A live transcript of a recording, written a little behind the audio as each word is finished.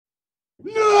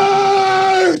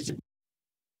Nerd!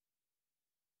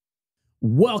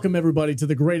 Welcome, everybody, to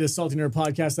the greatest Salty Nerd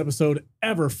Podcast episode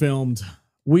ever filmed.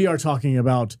 We are talking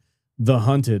about The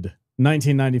Hunted,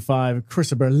 1995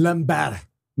 Christopher Lambert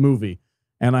movie.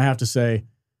 And I have to say,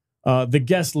 the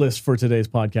guest list for today's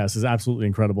podcast is absolutely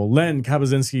incredible. Len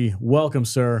Kabasinski, welcome,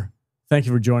 sir. Thank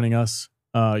you for joining us.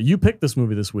 You picked this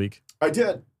movie this week. I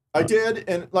did.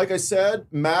 And like I said,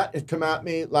 Matt had come at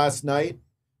me last night.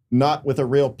 Not with a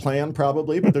real plan,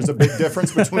 probably, but there's a big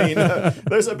difference between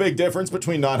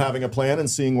not having a plan and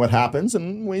seeing what happens.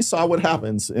 And we saw what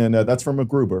happens, and that's from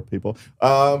MacGruber, people.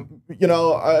 I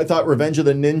thought Revenge of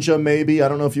the Ninja, maybe. I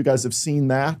don't know if you guys have seen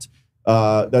that.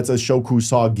 That's a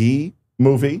Shokusagi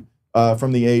movie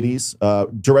from the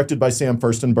 80s, directed by Sam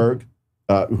Furstenberg,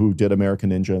 who did American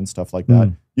Ninja and stuff like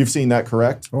that. You've seen that,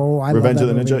 correct? Oh, I Revenge love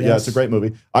that of the Ninja. movie, yes. Yeah, it's a great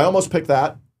movie. I almost picked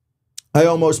that. I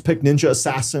almost picked Ninja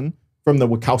Assassin from the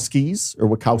Wachowskis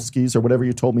or whatever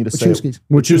you told me to say.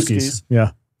 Wachowskis.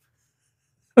 Yeah.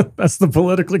 That's the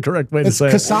politically correct way to say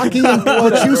Kosaki and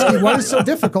Wachowski. What is so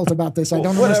difficult about this? I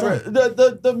don't understand.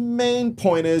 The main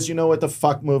point is, you know what the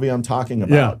fuck movie I'm talking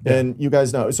about. Yeah. And you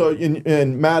guys know. So,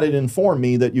 and Matt had informed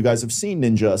me that you guys have seen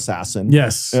Ninja Assassin.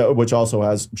 Yes. Which also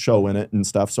has show in it and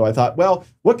stuff. So I thought, well,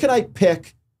 what can I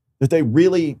pick that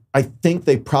I think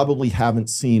they probably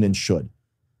haven't seen and should?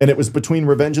 And it was between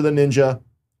Revenge of the Ninja.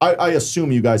 I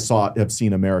assume you guys have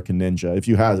seen American Ninja. If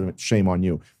you haven't, shame on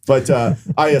you. But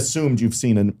I assumed you've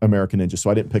seen an American Ninja,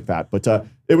 so I didn't pick that. But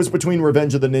it was between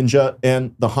Revenge of the Ninja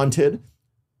and The Hunted.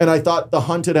 And I thought The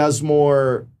Hunted has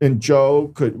more, and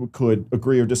Joe could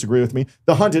agree or disagree with me,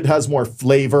 The Hunted has more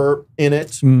flavor in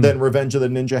it than Revenge of the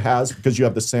Ninja has, because you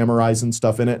have the samurais and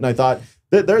stuff in it. And I thought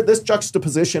that this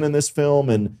juxtaposition in this film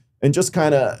and just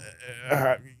kind of,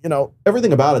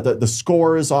 everything about it, the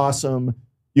score is awesome.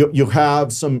 You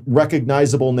have some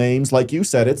recognizable names, like you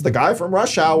said. It's the guy from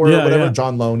Rush Hour or whatever. Yeah.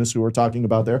 John Lone is who we're talking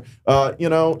about there.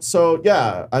 So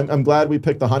yeah, I'm glad we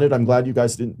picked The Hunted. I'm glad you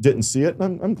guys didn't see it.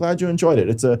 And I'm glad you enjoyed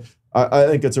it. I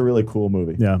think it's a really cool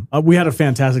movie. Yeah, we had a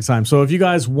fantastic time. So if you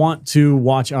guys want to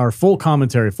watch our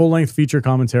full-length feature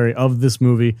commentary of this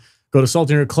movie, go to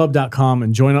saltynerdclub.com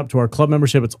and join up to our club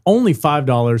membership. It's only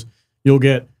 $5. You'll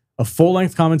get a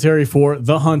full-length commentary for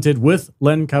The Hunted with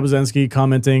Len Kabasinski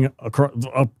commenting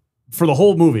for the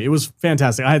whole movie. It was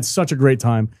fantastic. I had such a great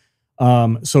time.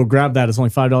 So grab that. It's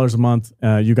only $5 a month.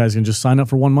 You guys can just sign up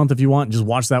for 1 month if you want and just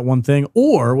watch that one thing.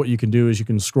 Or what you can do is you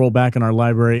can scroll back in our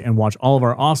library and watch all of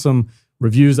our awesome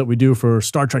reviews that we do for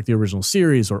Star Trek, the original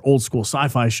series, or old school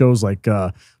sci-fi shows like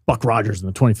Buck Rogers in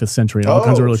the 25th century and all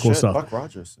kinds of really cool stuff. Buck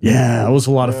Rogers. Yeah, it was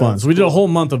a lot of fun. So we did a whole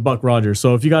month of Buck Rogers.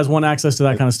 So if you guys want access to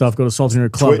that kind of stuff, go to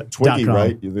saltynerdclub.com. Twiggy,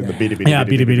 right?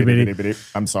 The beady.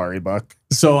 I'm sorry, Buck.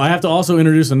 So I have to also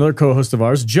introduce another co-host of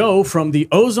ours, Joe from the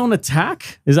Ozone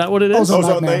Attack. Is that what it is?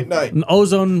 Ozone Late Night.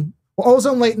 Ozone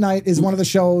Late Night is one of the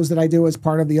shows that I do as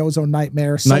part of the Ozone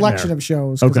Nightmare selection of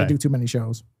shows, because I do too many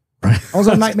shows. Right.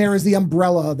 Ozone Nightmare is the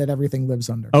umbrella that everything lives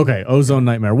under. Okay, Ozone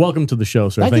Nightmare. Welcome to the show,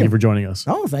 sir. Thank you for joining us.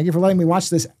 Oh, thank you for letting me watch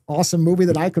this awesome movie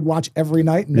that I could watch every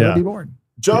night and never be bored.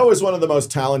 Joe is one of the most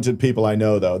talented people I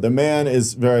know, though. The man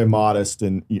is very modest,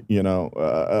 and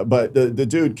but the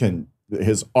dude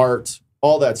his art,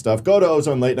 all that stuff. Go to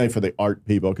Ozone Late Night for the art,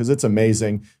 people, because it's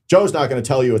amazing. Joe's not going to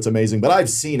tell you it's amazing, but I've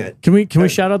seen it. Can we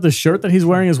shout out the shirt that he's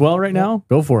wearing as well right now?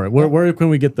 Go for it. Where can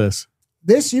we get this?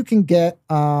 This you can get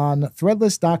on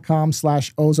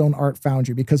threadless.com/Ozone Art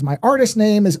Foundry, because my artist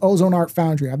name is Ozone Art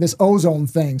Foundry. I have this ozone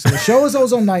thing. So the show is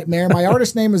Ozone Nightmare. My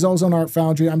artist name is Ozone Art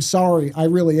Foundry. I'm sorry. I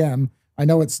really am. I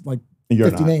know it's like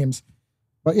 50 names.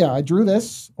 But yeah, I drew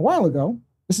this a while ago.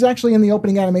 This is actually in the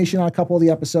opening animation on a couple of the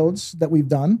episodes that we've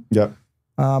done. Yep.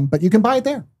 But you can buy it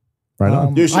there. Right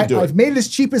on. You should do it. I've made it as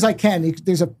cheap as I can.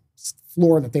 There's a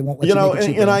floor that they won't let you make it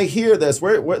cheaper. And I hear this.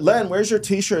 Len, where's your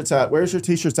T-shirts at? Where's your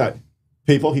T-shirts at?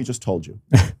 People, he just told you.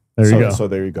 There you go. So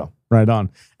there you go. Right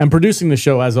on. And producing the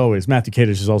show, as always, Matthew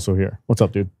Kadish is also here. What's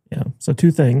up, dude? Yeah. So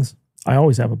 2 things. I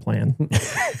always have a plan.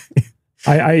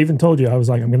 I even told you, I was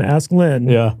like, I'm going to ask Len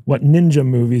what ninja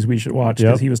movies we should watch,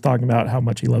 because he was talking about how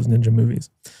much he loves ninja movies.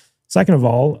 Second of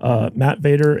all, Matt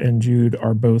Vader and Jude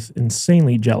are both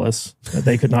insanely jealous that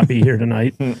they could not be here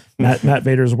tonight. Matt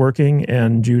Vader's working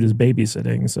and Jude is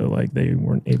babysitting, so like they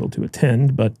weren't able to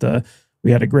attend, but we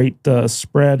had a great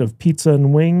spread of pizza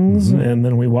and wings, and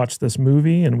then we watched this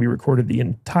movie, and we recorded the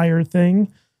entire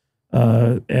thing.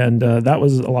 And that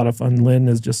was a lot of fun. Len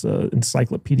is just an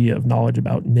encyclopedia of knowledge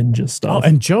about ninja stuff. Oh,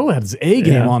 and Joe had his A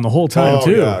game on the whole time,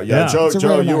 too. Yeah.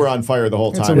 Joe, you were on fire the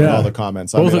whole time with all the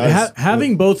comments.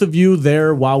 Having both of you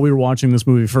there while we were watching this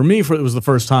movie, for me, it was the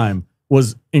first time,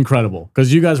 was incredible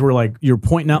because you guys were like, you're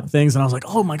pointing out things, and I was like,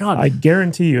 oh my God. I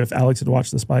guarantee you, if Alex had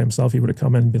watched this by himself, he would have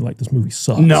come in and been like, this movie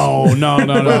sucks. No.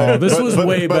 This was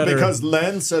way better. But because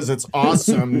Len says it's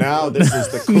awesome, now this is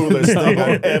the coolest thing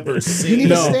I've ever seen. You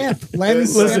need a stamp.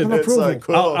 Len's stamp of approval. Like,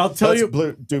 cool. I'll tell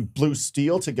you. Do Blue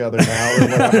Steel together now or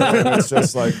whatever. And it's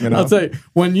just like, you know. I'll tell you,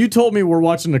 when you told me we're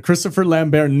watching the Christopher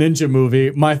Lambert ninja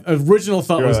movie, my original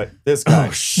thought was, like, this guy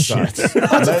shit. It's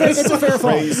a fair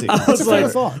thought. I was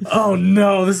like, oh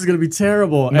no, this is going to be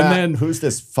terrible. Matt, and then who's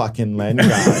this fucking Len guy?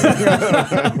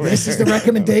 This is the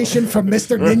recommendation from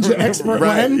Mr. Ninja Expert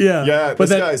Len. Yeah. But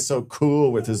this guy's so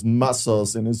cool with his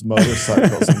muscles and his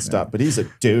motorcycles and stuff, but he's a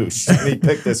douche. And he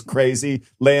picked this crazy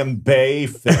Lambert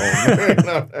film.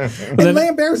 And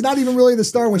Lambert's not even really the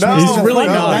star, which makes he's it really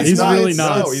funny. not. He's really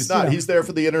not. No, he's not. He's there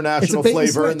for the international bait and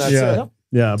flavor, and switch. that's it.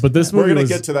 Yeah, but this We're movie going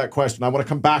to get to that question. I want to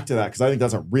come back to that because I think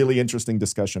that's a really interesting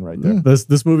discussion right there.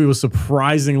 This movie was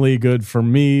surprisingly good for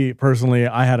me personally.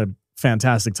 I had a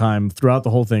fantastic time throughout the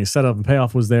whole thing. Setup and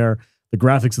payoff was there. The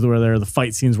graphics were there. The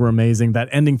fight scenes were amazing. That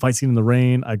ending fight scene in the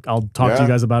rain, I'll talk to you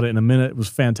guys about it in a minute. It was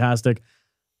fantastic.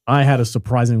 I had a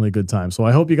surprisingly good time. So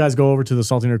I hope you guys go over to the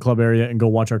Salty Nerd Club area and go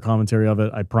watch our commentary of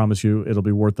it. I promise you it'll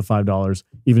be worth the $5,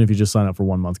 even if you just sign up for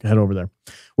 1 month. Head over there.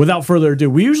 Without further ado,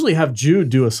 we usually have Jude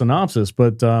do a synopsis,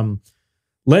 but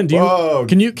Len,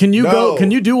 can you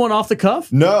do one off the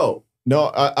cuff? No.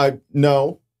 I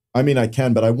mean, I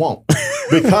can, but I won't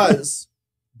because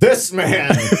this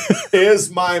man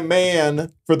is my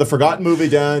man for the Forgotten Movie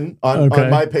Den on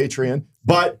my Patreon,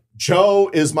 but Joe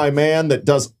is my man that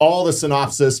does all the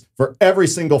synopsis for every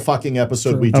single fucking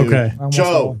episode we do. Okay.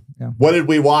 Joe, what did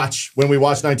we watch when we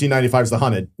watched 1995's The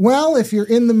Hunted? Well, if you're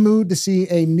in the mood to see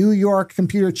a New York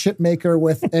computer chip maker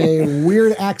with a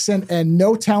weird accent and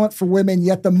no talent for women,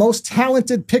 yet the most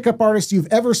talented pickup artist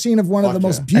you've ever seen of one of the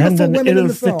most beautiful women in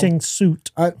the film. And an ill-fitting suit.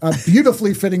 A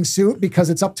beautifully fitting suit because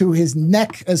it's up to his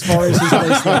neck as far as his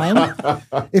waistline.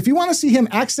 If you want to see him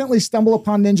accidentally stumble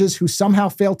upon ninjas who somehow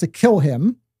fail to kill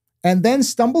him, and then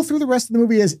stumble through the rest of the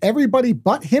movie as everybody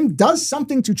but him does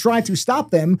something to try to stop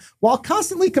them while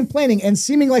constantly complaining and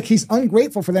seeming like he's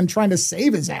ungrateful for them trying to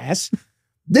save his ass.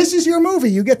 This is your movie.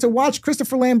 You get to watch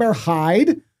Christopher Lambert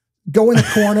hide, go in the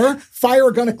corner, fire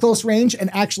a gun at close range,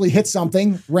 and actually hit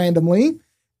something randomly.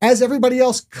 As everybody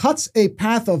else cuts a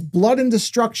path of blood and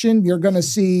destruction, you're going to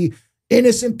see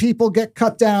innocent people get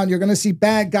cut down. You're going to see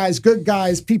bad guys, good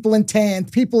guys, people in tan,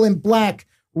 people in black,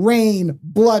 rain,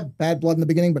 blood, bad blood in the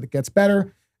beginning, but it gets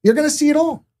better. You're going to see it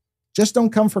all. Just don't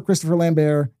come for Christopher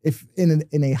Lambert if in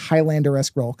a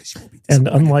Highlander-esque role, because you will be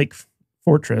disappointed. And unlike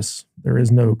Fortress, there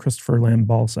is no Christopher Lamb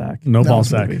ball sack. No ball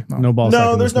sack. No ball sack.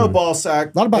 No, there's no ball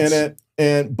sack in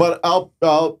it. But I'll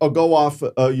go off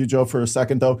you, Joe, for a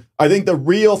second though. I think the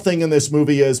real thing in this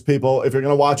movie is, people, if you're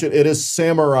going to watch it, it is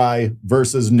samurai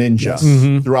versus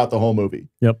ninja throughout the whole movie.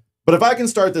 Yep. But if I can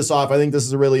start this off, I think this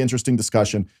is a really interesting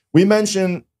discussion. We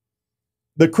mentioned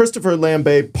the Christopher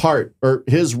Lambert part, or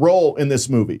his role in this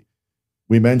movie.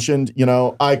 We mentioned,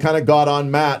 I kind of got on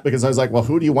Matt because I was like, well,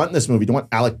 who do you want in this movie? Do you want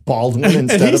Alec Baldwin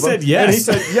instead of him? And he said yes. And he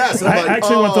said yes. And I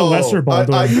actually want the lesser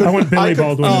Baldwin. I want Billy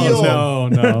Baldwin. No.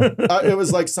 It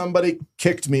was like somebody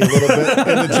kicked me a little bit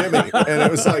in the Jimmy. And it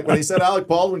was like, when he said Alec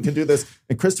Baldwin can do this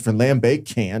and Christopher Lambert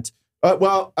can't.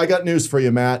 Well, I got news for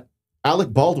you, Matt.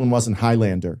 Alec Baldwin wasn't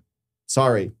Highlander.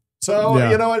 Sorry. So,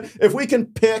 you know what? If we can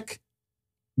pick,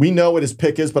 we know what his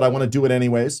pick is, but I want to do it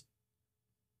anyways.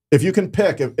 If you can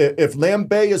pick, if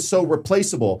Lambert is so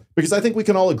replaceable, because I think we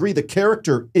can all agree the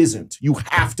character isn't. You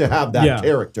have to have that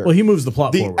character. Well, he moves the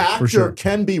plot forward. The actor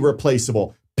can be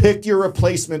replaceable. Pick your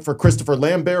replacement for Christopher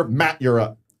Lambert. Matt, you're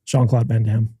up. Jean-Claude Van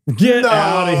Damme. Get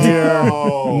out of here.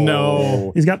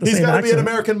 No. He's got the same accent. He's got to be an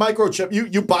American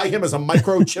microchip. You buy him as a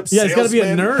microchip salesman. He's got to be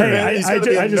a nerd.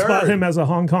 Hey, I just bought him as a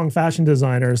Hong Kong fashion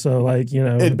designer, so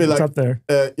it'd be it's up there.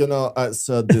 I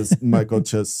saw this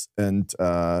microchips and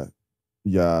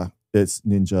it's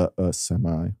Ninja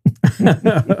Semi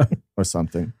or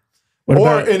something.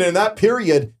 And in that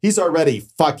period, he's already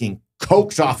fucking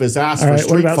coked off his ass for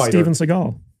Street Fighter. What about Steven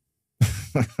Seagal?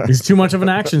 He's too much of an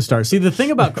action star. See, the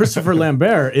thing about Christopher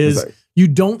Lambert is you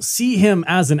don't see him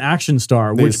as an action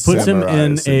star, which puts him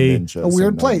in a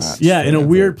weird place. Yeah, in a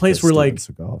weird place where, like,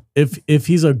 if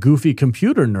he's a goofy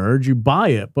computer nerd, you buy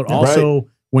it. But also,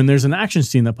 when there's an action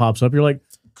scene that pops up, you're like,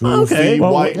 goofy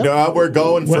white. No, we're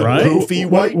going for goofy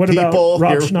white what people. What about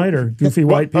Rob Schneider? Goofy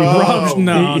white people. He's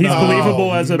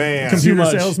believable as a computer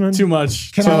salesman. Too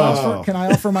much. Can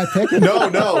I offer my pick?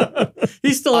 No.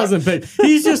 He still hasn't picked.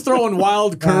 He's just throwing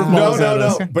wild curveballs at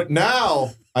us. No. But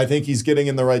now I think he's getting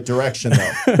in the right direction,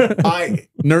 though.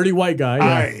 Nerdy white guy.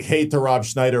 I hate the Rob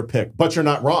Schneider pick, but you're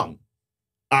not wrong.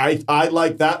 I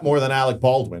like that more than Alec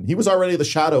Baldwin. He was already the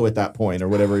Shadow at that point, or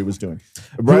whatever he was doing.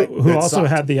 Right? Who also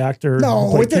had the actor No,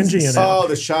 play it doesn't- Kenji in it. Oh,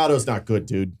 the Shadow's not good,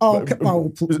 dude. Oh,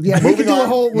 yeah, we can do a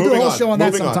whole show on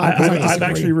that sometime. 'cause I I've disagree.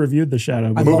 actually reviewed The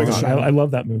Shadow. I love The Shadow. I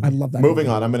love that movie. I love that. Moving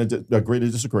on, I'm going to agree to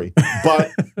disagree.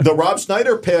 But the Rob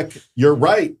Schneider pick, you're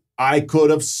right. I could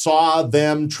have saw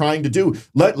them trying to do.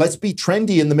 Let's be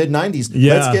trendy in the mid '90s.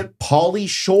 Yeah. Let's get Pauly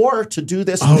Shore to do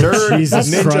this Oh, nerd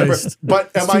Jesus ninja. Christ. But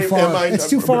It's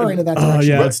too far into that Oh direction.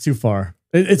 yeah, it's too far.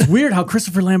 It's weird how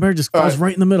Christopher Lambert just falls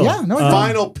right in the middle. Yeah, no,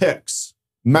 Final picks,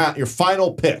 Matt. Your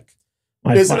final pick.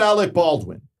 Is it Alec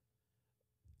Baldwin?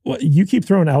 Well, you keep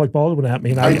throwing Alec Baldwin at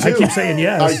me, and I do. keep saying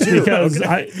yes I do. because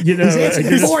He's answered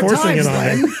you're just four forcing times, it on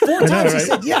man. me. Four I know, times he right?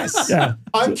 said yes. Yeah,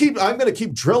 I'm going to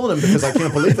keep drilling him because I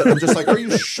can't believe it. I'm just like, are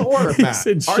you sure, Matt?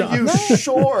 in Are shock. you No.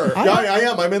 sure? I- I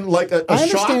am. I'm in like a I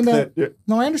shock understand that. that.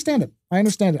 No, I understand it. I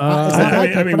understand it. It's not I my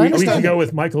mean, pick, but I we understand can it. go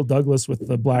with Michael Douglas with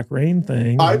the Black Rain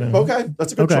thing. Okay,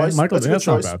 that's a good choice. Michael, That's a good that's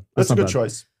not choice. bad. That's a not good bad.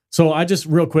 choice. So I just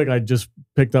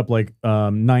picked up like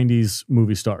 90s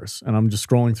movie stars, and I'm just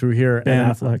scrolling through here. Ben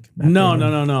and Affleck.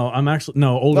 No. I'm actually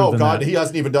older Oh than God, that. he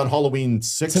hasn't even done Halloween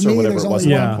 6 To or me, whatever there's it was.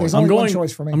 only Yeah. one. There's I'm only one going-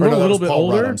 choice for me. I'm going No, a that little was bit Paul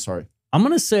Rudd, older. I'm sorry. I'm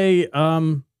gonna say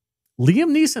Liam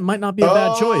Neeson might not be a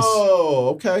bad choice. Oh,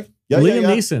 okay. Yeah, Liam yeah.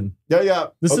 Neeson. Yeah.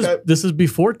 This is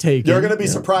before Taken. You're going to be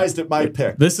surprised at my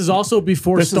pick. This is also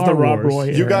before This Star is the Rob Wars. Roy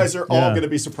You era. guys are all Yeah. going to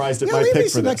be surprised at Yeah, my Liam pick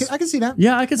for Neeson, this. I can see that.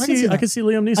 Yeah, I can see that.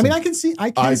 Liam Neeson. I mean, I can see.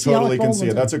 I totally Alec can see it.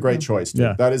 Baldwin That's a too. great choice, dude.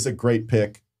 Yeah. That is a great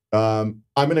pick. I'm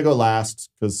going to go last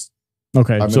because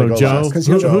okay, I'm so gonna go Joe, last. 'Cause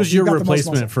you're Joe. who's your You've got the most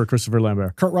replacement muscle. for Christopher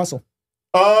Lambert? Kurt Russell.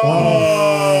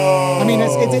 Oh, I mean, I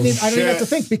don't even have shit. to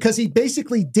think because he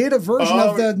basically did a version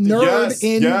of the nerd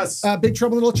in Big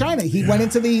Trouble in Little China. He went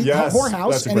into the Yes,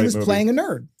 whorehouse that's a and he great was movie. playing a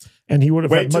nerd. And he would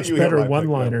have Wait had till much you hear better my pick,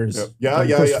 one-liners. Yeah.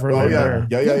 than Christopher Lambert.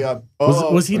 Yeah.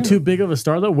 Oh, Was he too big of a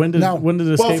star though? When did No.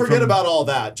 Escape Well, forget from- about all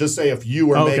that. Just say if you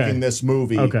were Okay. making this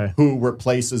movie, Okay. who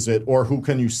replaces it or who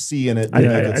can you see in it? to I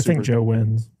make it think super- Joe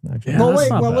wins. Actually. Yeah, Well, that's wait.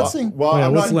 not Well, bad. let's see. Well, Yeah,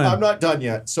 what's Len? I'm not done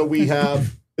yet. So we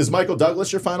have, is Michael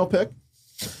Douglas your final pick?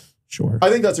 Sure. I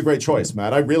think that's a great choice,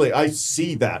 Matt. I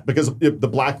see that because the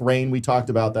Black Rain, we talked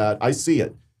about that. I see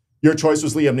it. Your choice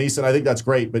was Liam Neeson. I think that's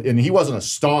great, and he wasn't a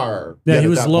star. Yeah, yet he at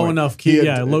was that low point. enough He key.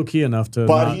 had- Low key enough to.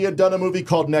 But not- he had done a movie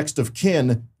called Next of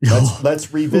Kin.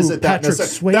 Let's revisit that in a Patrick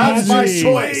second. That's my Swayze.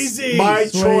 choice. Swayze. My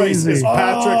choice is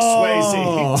Patrick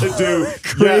Oh. Swayze to do.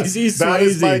 Crazy Yes, that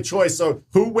is Swayze. my choice. So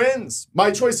who wins?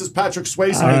 My choice is Patrick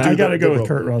Swayze. I got to go with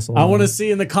Kurt Russell. I want to see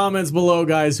in the comments below,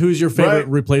 guys, who's your favorite Right,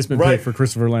 replacement right. pick for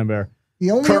Christopher Lambert? The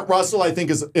only Kurt Russell, I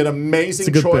think, is an amazing It's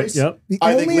a good choice. pick. Yep. The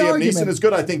I think only Liam argument- Neeson is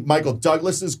good. I think Michael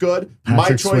Douglas is good. My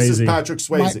Patrick choice is Swayze. Patrick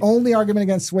my Swayze. only argument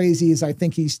against Swayze is I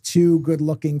think he's too good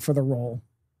looking for the role.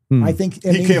 I think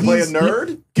He can't play a nerd.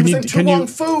 He Can was you- in can you- Wong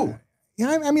Fu.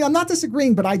 Yeah, I mean, I'm not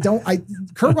disagreeing, but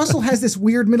Kurt Russell has this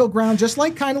weird middle ground, just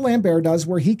like kind of Lambert does,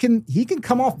 where he can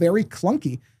come off very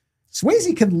clunky.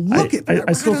 Swayze can look at.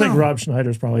 I still think Rob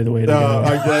Schneider's probably the way to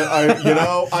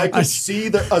go. I could see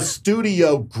a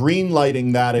studio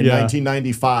greenlighting that in Yeah.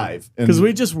 1995. and 'Cause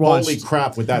we just watched- Holy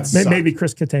crap! With that, suck. Maybe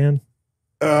Chris Kattan.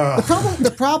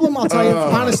 The problem, I'll tell you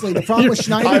honestly, the problem with I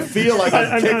Schneider. feel like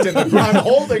I'm kicked in the ground. I'm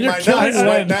holding my killing nuts Len.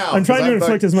 right now. I'm trying to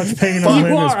inflict as much pain on You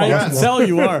him as are. I can possible. tell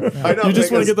you are. I know, You just want to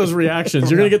because- get those reactions.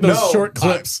 You're going to get those No, short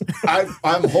clips.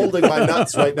 I'm holding my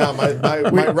nuts right now. My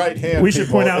right hand. We should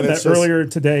people, point out and that it's just earlier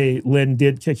today, Lynn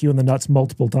did kick you in the nuts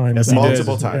multiple times. Yes, he did.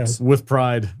 multiple times. With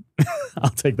pride. I'll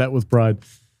take that with pride.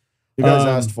 You guys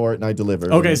asked for it, and I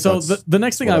delivered. Okay, and so that's the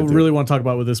next thing what I I do. really want to talk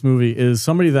about with this movie is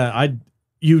somebody that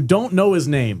you don't know his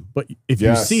name, but if you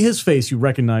Yes. see his face, you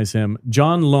recognize him.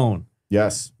 John Lone.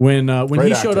 yes, When Great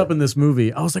he showed actor. up in this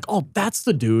movie, I was like, oh, that's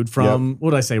the dude from,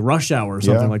 what did I say, Rush Hour or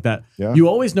something Yeah. like that. Yeah. You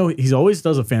always know, he always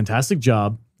does a fantastic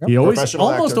job. Yep. He always Professional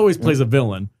almost actor. always plays a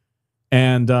villain.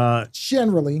 And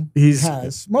Generally, He's- he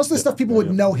has most of the stuff people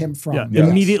would know him from. yeah, Yes.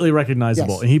 immediately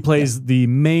recognizable. Yes. And he plays the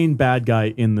main bad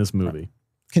guy in this movie.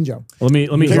 Kinjo. Let me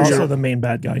He's hear also your- the main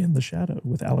bad guy in The Shadow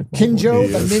with Alec Baldwin. Kinjo He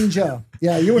the is. ninja.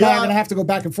 Yeah, you and I Yeah. are going to have to go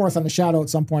back and forth on the Shadow at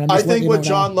some point. I'm I just letting think you with know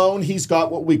John now. Lone, he's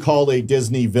got what we call a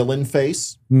Disney villain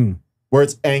face, Hmm. where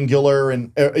it's angular,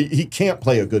 and he can't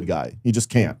play a good guy. He just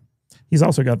can't. He's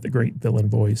also got the great villain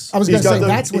voice. I was going He's to say got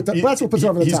that's what puts it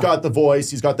over the He's top. got the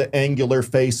voice. He's got the angular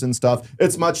face and stuff.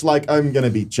 It's much like I'm going to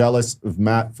be jealous of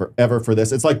Matt forever for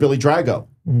this. It's like Billy Drago.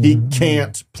 He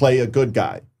can't play a good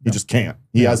guy. He just can't.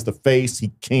 He has the face.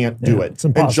 He can't do Yeah, it. it's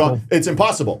impossible. And it's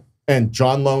impossible. And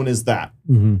John Lone is that.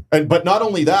 But not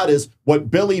only that is what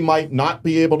Billy might not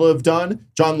be able to have done,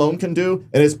 John Lone can do,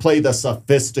 and is play the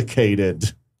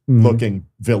sophisticated looking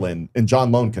villain, and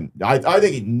John Lone can. I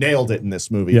think he nailed it in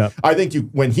this movie. Yeah. I think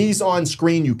when he's on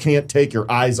screen, you can't take your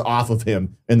eyes off of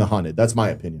him in The Hunted. That's my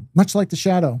opinion. Much like The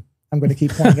Shadow, I'm going to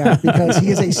keep pointing out, because he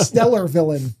is a stellar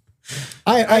villain.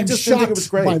 I'm just shocked think it was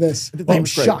great. by this. I'm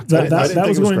shocked.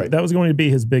 That was going to be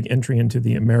his big entry into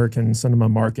the American cinema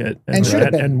market,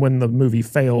 and when the movie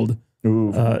failed,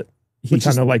 he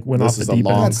kind of like went off the deep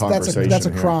end. That's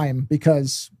a crime,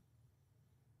 because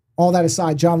all that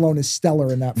aside, John Lone is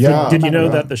stellar in that film. Yeah. Did you know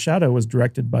that The Shadow was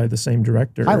directed by the same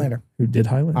director, Highlander, who did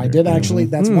Highlander? I did actually.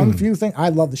 That's one few thing. I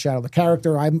love The Shadow. The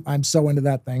character, I'm so into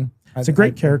that thing. It's a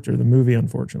great character. The movie,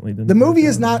 unfortunately, didn't. The movie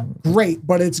is not great,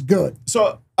 but it's good.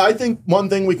 So I think one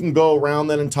thing we can go around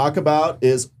then and talk about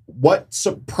is what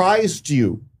surprised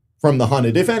you from The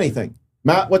Hunted, if anything.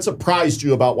 Matt, what surprised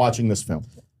you about watching this film?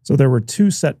 So there were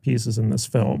 2 set pieces in this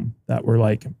film that were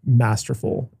like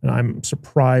masterful, and I'm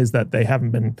surprised that they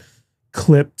haven't been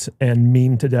clipped and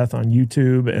memed to death on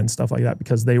YouTube and stuff like that,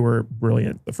 because they were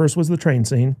brilliant. The first was the train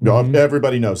scene.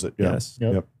 Everybody knows it. Yeah. Yes.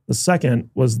 Yep. The second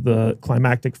was the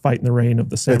climactic fight in the rain of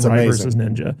the samurai versus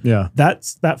ninja. Yeah.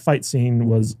 That fight scene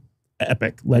was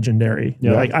epic, legendary.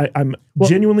 Yeah. Like I'm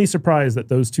genuinely surprised that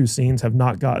those 2 scenes have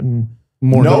not gotten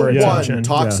more attention. One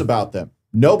talks about them.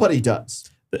 Nobody does.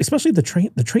 Especially the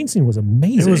train scene was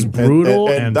amazing. It was brutal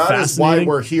and that is why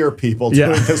we're here, people,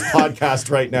 doing this podcast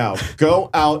right now. Go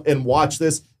out and watch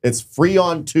this. It's free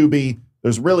on Tubi.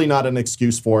 There's really not an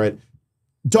excuse for it.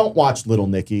 Don't watch Little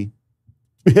Nicky.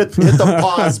 Hit the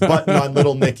pause button on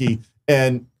Little Nicky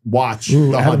and watch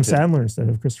The Adam Hunted. Sandler instead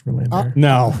of Christopher Lambert.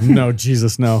 No,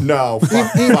 Jesus, no. No.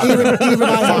 Even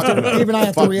I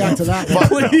have to react to that one.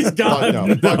 Please, God, no.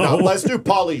 Let's do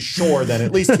Pauly Shore then.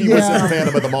 At least he was in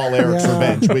Phantom of the Mall, Eric's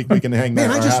Revenge. We can hang that.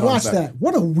 Man, I just watched that.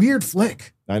 What a weird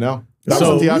flick. I know. That was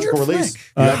a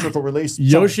theatrical release.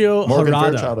 Yoshio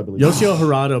Harada. Yoshio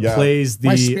Harada plays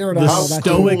the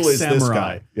stoic cool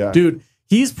samurai. Dude,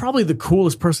 he's probably the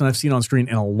coolest person I've seen on screen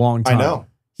in a long time. I know.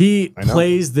 He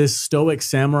plays this stoic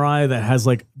samurai that has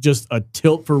like just a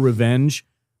tilt for revenge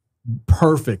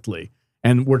perfectly.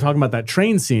 And we're talking about that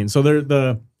train scene. So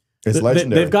it's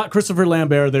legendary. They've got Christopher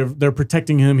Lambert. They're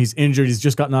protecting him. He's injured. He's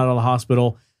just gotten out of the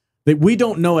hospital. We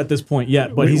don't know at this point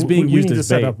yet, but he's being used as bait.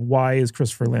 Set up why is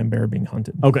Christopher Lambert being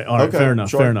hunted? Okay, all right, fair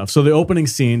enough. So the opening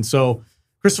scene. So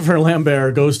Christopher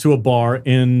Lambert goes to a bar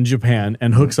in Japan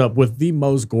and hooks up with the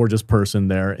most gorgeous person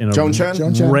there in a Joan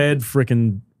Chen? red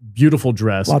freaking beautiful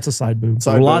dress. Lots of side boob.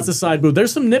 Lots of side boob.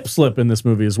 There's some nip slip in this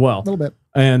movie as well. A little bit.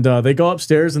 And they go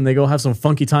upstairs and they go have some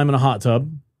funky time in a hot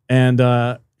tub.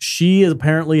 And she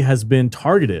apparently has been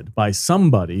targeted by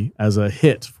somebody as a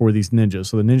hit for these ninjas.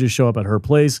 So the ninjas show up at her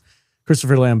place.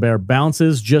 Christopher Lambert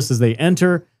bounces just as they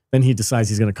enter. Then he decides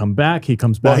he's going to come back. He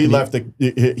comes back. Well,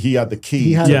 he had the key.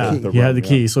 He had the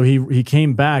key. So he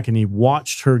came back and he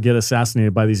watched her get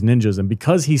assassinated by these ninjas. And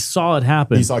because he saw it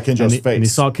happen, he saw Kinjo's face. And he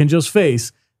saw Kinjo's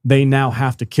face, they now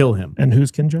have to kill him. And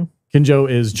who's Kinjo? Kinjo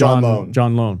is John Lone.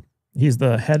 John Lone. He's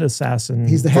the head assassin.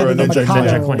 He's the head of the ninja clan.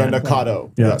 The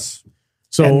Nakado. Yeah. Yes.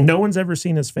 So and no one's ever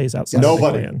seen his face outside of the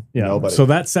clan. Yeah. Nobody. So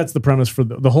that sets the premise for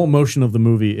the whole motion of the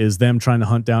movie is them trying to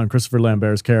hunt down Christopher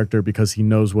Lambert's character because he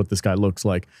knows what this guy looks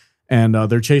like. And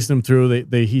they're chasing him through.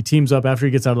 He teams up after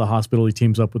he gets out of the hospital. He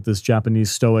teams up with this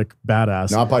Japanese stoic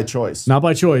badass. Not by choice. Not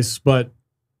by choice, but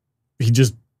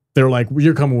they're like,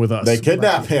 you're coming with us. They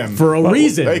kidnap him. For a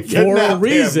reason.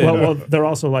 Well, they're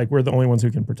also like, we're the only ones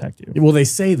who can protect you. Well, they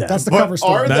say that. That's the cover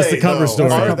story. That's the cover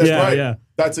story. Yeah.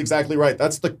 That's exactly right.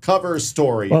 That's the cover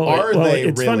story.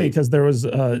 It's funny because there was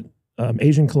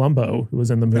Asian Columbo who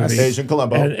was in the movie. Yes, Asian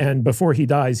Columbo. And before he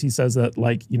dies, he says that,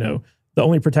 like, the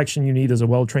only protection you need is a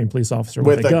well-trained police officer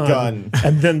with a gun.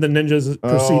 And then the ninjas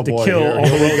proceed to kill all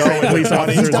the well-trained police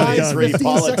officers with a gun. 15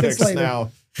 politics seconds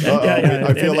now. later.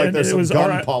 I feel like there's some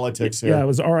gun politics here. Yeah, it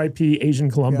was R.I.P. Asian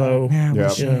Columbo.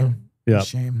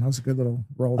 Shame. That was a good little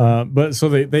roll. But so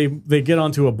they get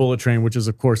onto a bullet train, which is,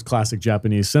 of course, classic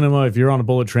Japanese cinema. If you're on a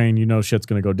bullet train, you know shit's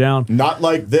going to go down. Not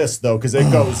like this, though, because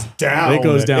it goes down. It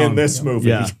goes down in this movie.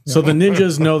 Yeah. So the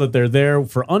ninjas know that they're there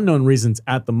for unknown reasons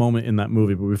at the moment in that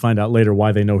movie, but we find out later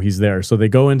why they know he's there. So they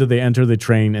enter the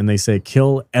train, and they say,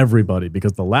 kill everybody,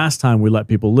 because the last time we let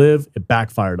people live, it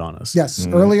backfired on us. Yes.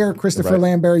 Earlier, Christopher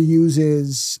Lambert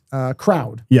uses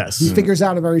crowd. Yes. He figures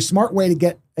out a very smart way to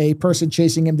get a person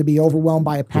chasing him to be overwhelmed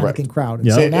by a panicking crowd.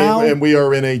 And so now, and we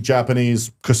are in a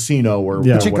Japanese casino or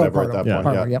whatever at that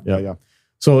point. Yeah.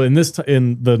 So in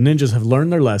the ninjas have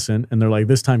learned their lesson, and they're like,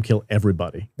 this time kill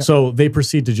everybody. Yep. So they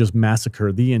proceed to just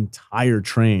massacre the entire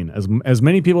train. As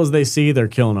many people as they see, they're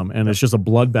killing them, and it's just a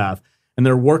bloodbath. and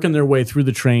they're working their way through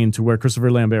the train to where Christopher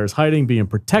Lambert is hiding, being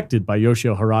protected by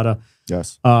Yoshio Harada.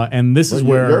 Yes. And this is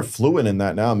where you're fluent in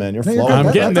that now, man. You're flowing.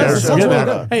 I'm getting there. That sounds really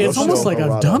good. Hey, it's almost like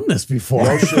I've done this before.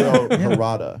 Yoshio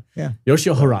Harada. Yeah.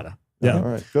 Yoshio Harada. Yeah. All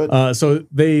right. Good. So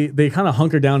they kind of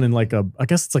hunker down in like I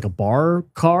guess it's like a bar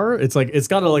car. It's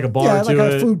got like a bar to like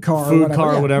it. a food car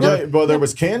or whatever. Yeah, well, there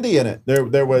was candy in it.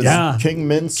 There was King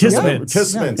Mints. Kiss Mints.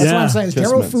 Kiss Yeah, Mints. that's what I'm saying. It's Kiss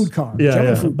general Mints. food car. Yeah,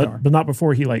 General yeah. food car. But not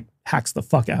before he like hacks the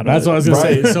fuck out of it. That's what I was gonna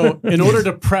Right. say. So in order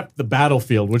to prep the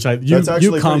battlefield, which That's you actually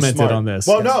pretty commented smart. on this.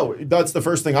 Well, no, that's the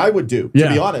first thing I would do. To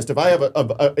be honest, if I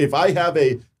have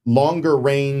a longer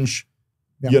range,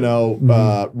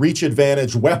 reach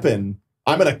advantage weapon,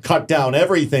 I'm going to cut down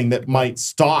everything that might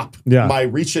stop my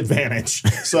reach advantage.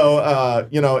 So,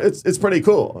 it's pretty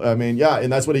cool. I mean,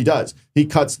 and that's what he does. He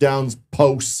cuts down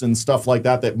posts and stuff like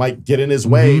that might get in his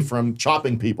way from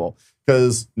chopping people.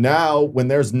 Because now, when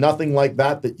there's nothing like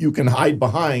that you can hide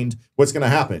behind, what's going to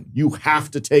happen? You have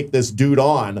to take this dude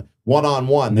on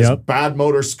one-on-one, this bad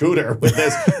motor scooter with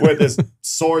this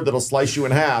sword that'll slice you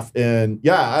in half. And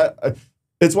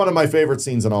it's one of my favorite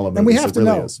scenes in all of it. And we have to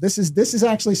know, this is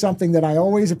actually something that I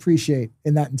always appreciate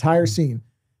in that entire scene.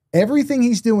 Everything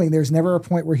he's doing, there's never a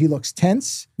point where he looks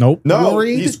tense. Nope. No,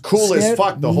 worried, he's cool as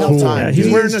fuck the whole nothing. time. Yeah,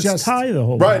 he's wearing his tie the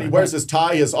whole time. Right, he wears his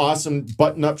tie, his awesome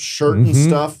button-up shirt and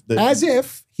stuff. As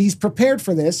if he's prepared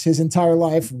for this his entire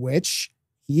life, which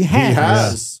he has. He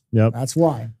has. Yep. That's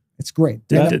why. It's great.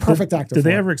 And a perfect actor. Did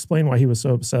they ever explain why he was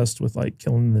so obsessed with like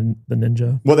killing the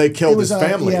ninja? Well, they killed his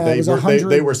family.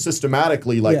 They were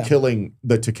systematically killing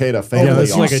the Takeda family. Yeah,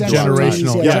 that's like a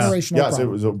generational. Yes, it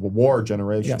was a war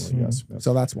generationally. Yes.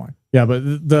 So that's why. Yeah,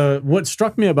 but what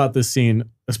struck me about this scene,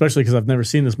 especially because I've never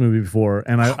seen this movie before,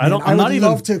 and I'm not even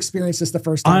love to experience this the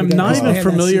first time. I'm not even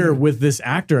familiar with this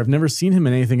actor. I've never seen him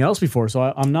in anything else before, so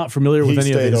I'm not familiar with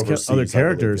any of his other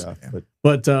characters.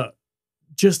 But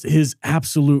just his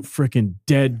absolute freaking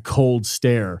dead cold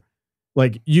stare.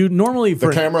 Like you normally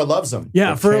the camera loves him.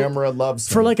 Yeah, the camera loves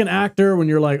him. For like an actor, when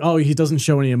you're like, oh, he doesn't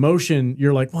show any emotion,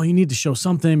 you're like, well, you need to show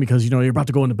something because you're about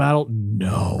to go into battle.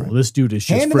 No, this dude is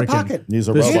just hand freaking. In the pocket. He's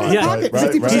a robot. Hand in the pocket.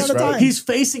 50% of the time. He's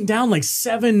facing down like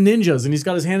 7 ninjas, and he's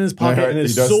got his hand in his pocket and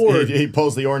his sword. He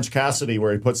pulls the Orange Cassidy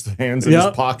where he puts the hands in his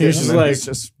pocket. He's just like,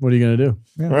 what are you gonna do?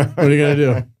 Yeah. What are you gonna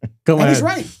do? Come on. He's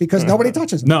right because nobody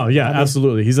touches him. No,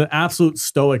 absolutely. He's an absolute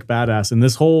stoic badass, and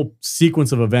this whole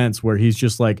sequence of events where he's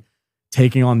just like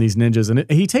taking on these ninjas, and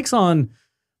he takes on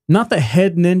not the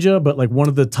head ninja, but like one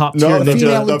of the top tier ninja,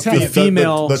 the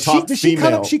female. The top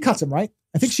female. She cuts him, right?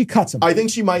 I think she cuts him. I think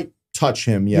she might touch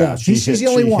him. Yeah, she's the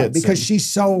only one because she's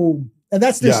so. And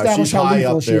that's to establish how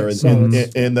lethal she is. In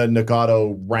the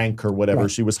Nagato rank or whatever,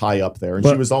 she was high up there, and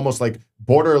she was almost like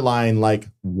borderline like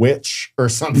witch or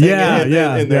something.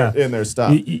 In their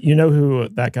stuff. You know who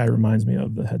that guy reminds me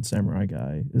of? The head samurai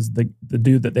guy is the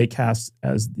dude that they cast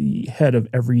as the head of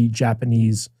every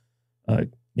Japanese.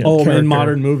 In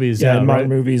modern movies, in modern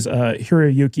movies,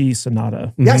 Hiroyuki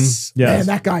Sanada. Yes, man,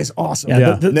 that guy's awesome.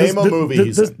 Name a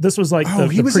movie. This was like the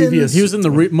previous. He was in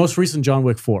the most recent John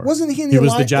Wick 4. Wasn't he in the? He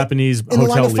was the Japanese hotel in the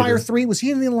Line of leader. Fire 3. Was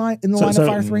he in the line of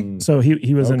Fire 3? So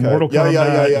he was in Mortal Kombat.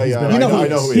 Yeah. I know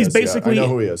who he is. Basically, I know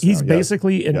who he is. He's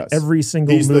basically in every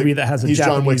single movie that has a Japanese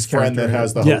John Wick's friend character. that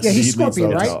has the hotel. Yeah, he's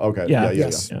Scorpion, right? Okay.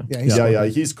 Yeah.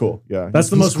 He's cool. Yeah, that's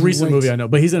the most recent movie I know,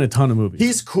 but he's in a ton of movies.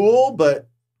 He's cool, but.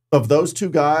 Of those two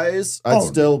guys, I'd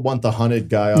still want the hunted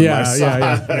guy on my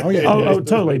side. Oh,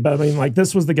 totally. But I mean, like,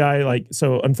 this was the guy,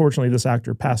 so unfortunately, this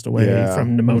actor passed away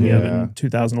from pneumonia in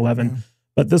 2011.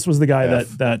 But this was the guy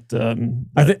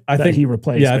that he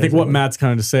replaced. Yeah, I think what Matt's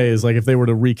kind of to say is, like, if they were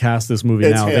to recast this movie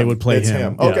now, they would play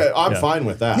him. Okay, I'm fine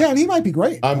with that. Yeah, and he might be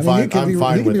great. I'm fine with that.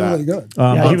 He could be really good.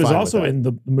 He was also in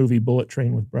the movie Bullet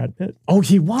Train with Brad Pitt. Oh,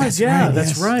 he was.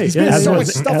 That's right. He's been in so much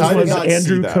stuff. As was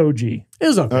Andrew Koji. It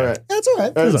was okay. All right. That's all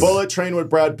right. Bullet Train with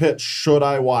Brad Pitt. Should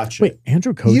I watch it? Wait,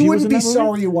 Andrew Koji. You wouldn't be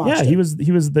sorry you watched it. Yeah, he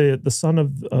was the son of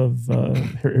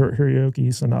Hiroyuki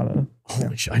Sanada.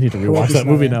 Holy shit! I need to rewatch that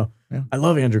movie now. Yeah. I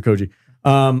love Andrew Koji.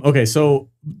 Okay, so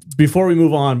before we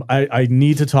move on, I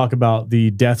need to talk about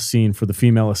the death scene for the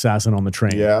female assassin on the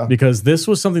train. Yeah. Because this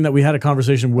was something that we had a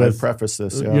conversation with. I preface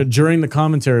this. During the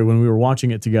commentary when we were watching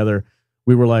it together,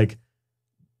 we were like,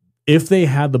 if they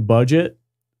had the budget,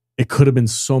 it could have been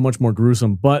so much more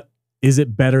gruesome. But is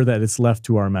it better that it's left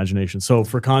to our imagination? So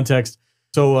for context,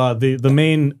 the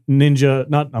main ninja,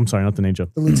 not the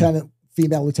ninja, the lieutenant.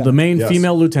 Female lieutenant. The main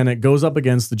female lieutenant goes up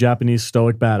against the Japanese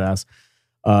stoic badass,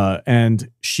 and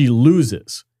she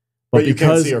loses. But you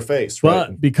can't see her face, right?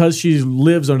 But because she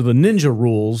lives under the ninja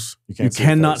rules, you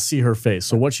cannot see her face.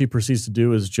 So what she proceeds to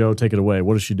do is, Joe, take it away.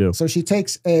 What does she do? So she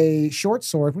takes a short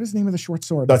sword. What is the name of the short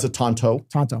sword? That's a tanto.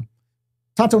 Tanto.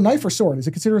 Tanto knife or sword? Is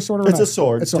it considered a sword or It's knife? a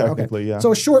sword, It's a sword, technically, yeah.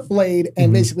 So a short blade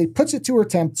and basically puts it to her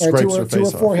Scrapes her to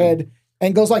face her off, forehead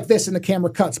and goes like this and the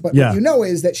camera cuts. But what you know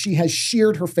is that she has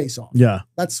sheared her face off. Yeah.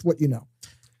 That's what you know.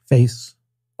 Face.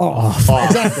 Oh,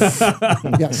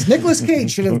 exactly. Yes. Nicolas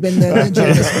Cage should have been the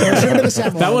ninja. Should have been the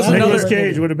samurai. That was Nicolas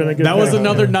Cage would have been a good. That was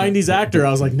another '90s actor. I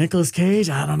was like, Nicolas Cage.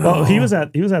 I don't know. Well, he was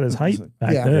at his height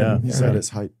back then. Yeah. He was at his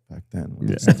height back then.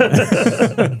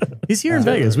 Yeah. He's here in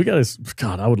Vegas. We got his.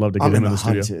 God, I would love to get him in the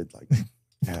studio. Hunted,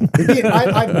 like,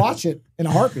 I'd watch it in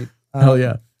a heartbeat. Hell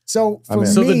yeah. So for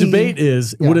So me, the debate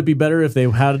is, would it be better if they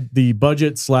had the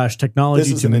budget /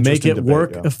 technology to make it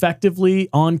work effectively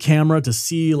on camera to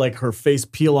see like her face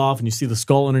peel off and you see the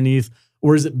skull underneath?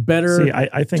 Or is it better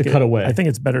I think to cut away? I think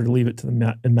it's better to leave it to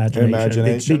the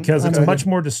imagination. Because it's much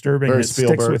more disturbing. Very It sticks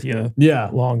Spielberg. with you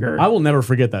longer. I will never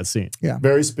forget that scene. Yeah.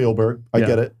 Very Spielberg. I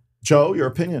get it. Joe, your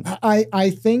opinion? I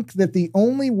think that the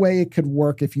only way it could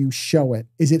work if you show it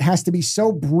is it has to be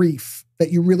so brief that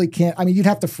you really can't. I mean, you'd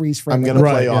have to freeze frame. I'm going to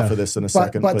play off of this in a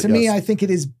second. But to me, I think it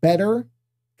is better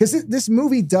because this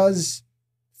movie does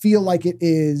feel like it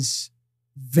is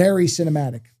very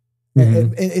cinematic.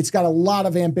 It's got a lot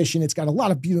of ambition. It's got a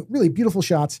lot of really beautiful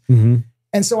shots. And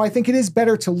so I think it is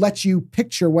better to let you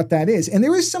picture what that is. And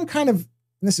there is some kind of,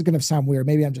 and this is going to sound weird.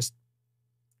 Maybe I'm just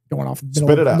going off in the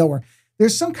middle of nowhere.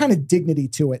 There's some kind of dignity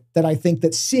to it that I think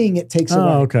that seeing it takes away.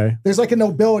 Okay. There's like a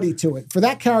nobility to it. For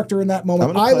that character in that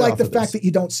moment, I like the fact that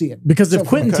you don't see it. Because if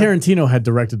Quentin Tarantino had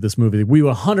directed this movie, we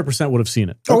 100% would have seen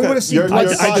it. Oh, we would have seen it.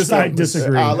 I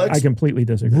disagree. Alex? I completely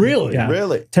disagree. Really? Yeah.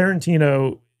 Really?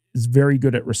 Tarantino is very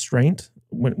good at restraint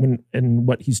when and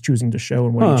what he's choosing to show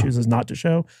and what he chooses not to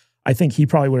show. I think he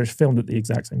probably would have filmed it the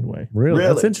exact same way. Really?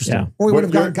 That's interesting. Yeah. Or he would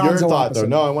have gone Gonzo your thought, opposite. though.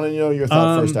 No, I want to know your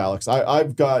thought first, Alex.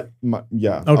 I've got my,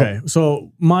 Okay.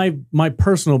 So my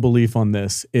personal belief on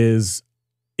this is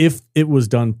if it was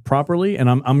done properly, and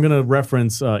I'm going to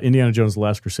reference Indiana Jones: The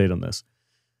Last Crusade on this,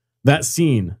 that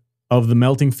scene of the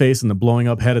melting face and the blowing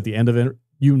up head at the end of it,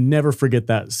 you never forget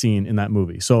that scene in that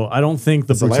movie. So I don't think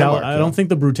the brutality, I don't think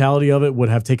the brutality of it would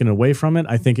have taken away from it.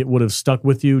 I think it would have stuck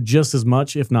with you just as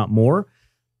much, if not more.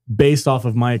 Based off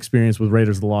of my experience with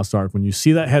Raiders of the Lost Ark, when you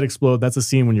see that head explode, that's a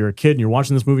scene when you're a kid and you're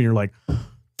watching this movie and you're like,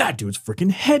 that dude's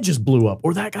freaking head just blew up,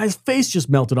 or that guy's face just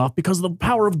melted off because of the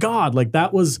power of God. Like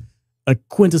that was a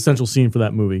quintessential scene for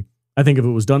that movie. I think if it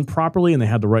was done properly and they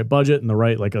had the right budget and the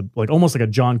right, like almost like a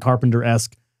John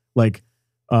Carpenter-esque, like,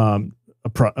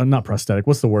 not prosthetic.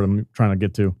 What's the word I'm trying to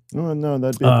get to? No,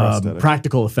 that'd be a prosthetic. A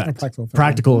Practical effect.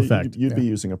 practical effect. You'd be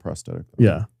using a prosthetic.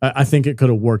 Yeah. I think it could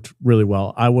have worked really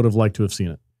well. I would have liked to have seen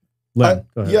it. Len,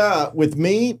 go ahead. Yeah, with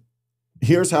me,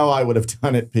 here's how I would have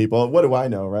done it, people. What do I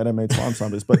know, right? I made swamp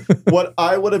zombies. But what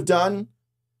I would have done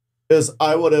is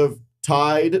I would have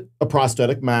tied a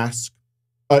prosthetic mask.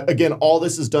 Again, all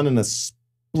this is done in a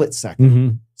split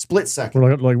second. Split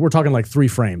second. We're talking like 3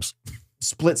 frames.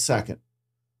 Split second.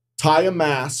 Tie a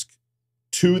mask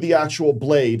to the actual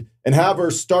blade and have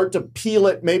her start to peel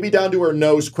it maybe down to her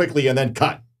nose quickly and then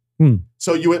cut.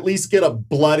 So you at least get a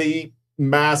bloody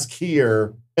mask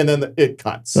here and then it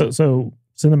cuts. So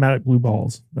cinematic blue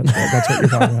balls. That's what you're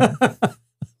talking about.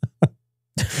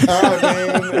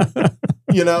 I mean,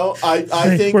 you know,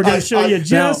 I think we're going to show you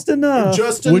just enough.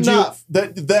 Just enough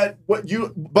that what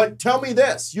you. But tell me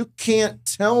this: you can't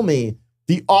tell me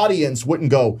the audience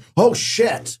wouldn't go, "Oh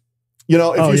shit." You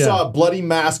know, if you saw a bloody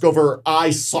mask over her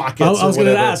eye sockets. I was going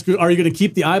to ask, are you going to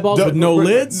keep the eyeballs with no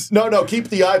lids? No, keep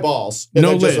the eyeballs. And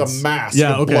then just a mask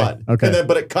of blood. Okay. And then,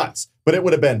 but it cuts. But it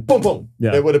would have been boom, boom.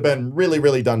 Yeah. It would have been really,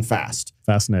 really done fast.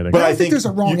 Fascinating. But I don't think there's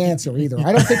a wrong answer either.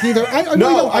 I don't think either.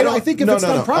 I think if it's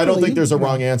done properly. I don't think there's a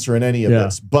wrong answer in any of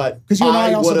this. But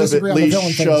I would have at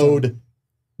least showed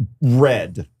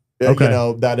red. Okay. You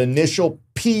know, that initial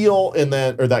peel and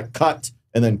then, or that cut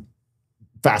and then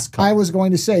fast cut. I was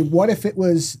going to say, what if it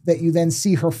was that you then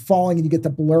see her falling and you get the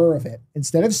blur of it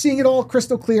instead of seeing it all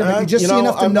crystal clear, but you just see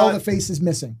enough to know the face is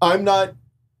missing?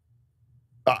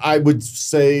 I would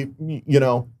say, you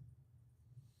know,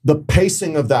 the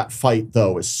pacing of that fight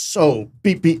though is so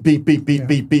beep beep beep beep beep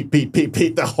beep beep beep beep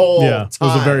beep the whole time. It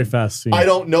was a very fast scene. I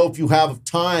don't know if you have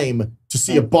time to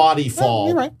see a body fall,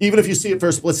 you're right. even if you see it for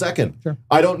a split second. Sure.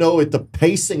 I don't know the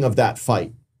pacing of that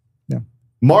fight. Yeah.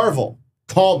 Marvel.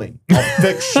 Call me. I'll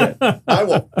fix shit. I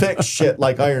will fix shit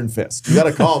like Iron Fist. You got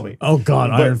to call me. Oh, God.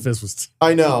 Iron Fist was...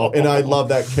 I know, and I love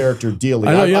that character dearly.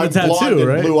 I know you have I'm a tattoo, blonde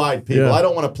right? and blue-eyed people. Yeah. I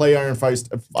don't want to play Iron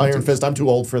Fist. I'm too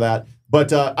old for that.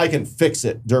 But I can fix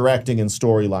it, directing and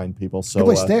storyline, people. So you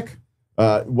play stick.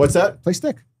 What's that? Play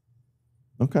stick.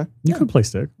 Okay. You could play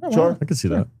stick. Sure. I could see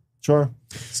that. Sure.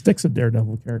 Stick's a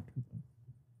Daredevil character.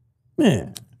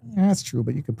 Man. Yeah, that's true,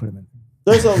 but you could put him in.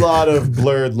 There's a lot of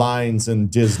blurred lines in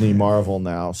Disney Marvel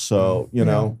now, so you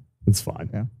know it's fine.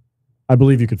 Yeah. I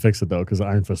believe you could fix it though, because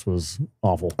Iron Fist was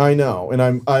awful. I know,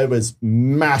 and I was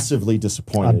massively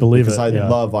disappointed. I believe because it, I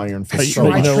love Iron Fist. But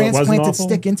So I much. transplanted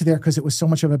stick into there because it was so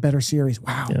much of a better series.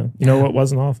 Wow. Yeah. You know what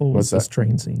wasn't awful was What's this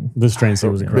train scene. This train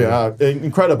scene was incredible. Yeah,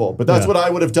 incredible. But that's what I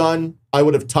would have done. I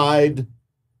would have tied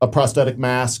a prosthetic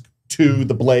mask to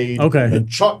the blade. Okay. And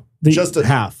just a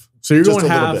half. So you're just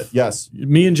going a little half. bit. Yes.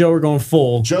 Me and Joe are going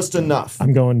full. Just enough.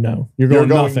 I'm going no. You're going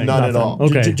nothing. none at all.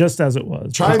 Okay. Just as it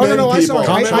was. Chime Oh, in, no, I'm people.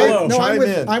 sorry. Chime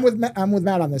in. I'm with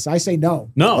Matt on this. I say no.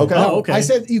 No. Okay. Oh, okay. I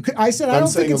said you could. I said I I'm don't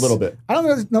saying think a little bit. I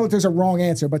don't know if there's a wrong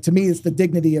answer, but to me, it's the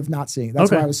dignity of not seeing. That's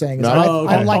Okay. what I was saying. Is No.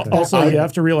 I like that. Also, you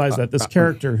have to realize that this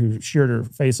character who sheared her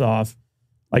face off,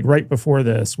 like right before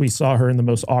this, we saw her in the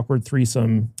most awkward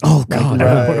threesome ever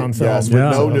put on film. Yes, with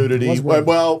no nudity. Was weird.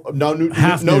 Well, no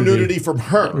nudity from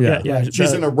her. Yeah.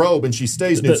 She's in a robe and she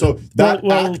stays nude. So that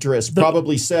actress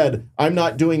probably said, I'm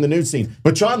not doing the nude scene.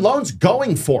 But John Lone's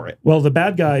going for it. Well, the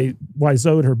bad guy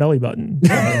Wiseau'd her belly button.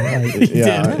 He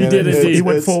did indeed. He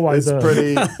went full It's Wiseau.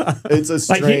 pretty, it's a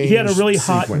strange Like he had a really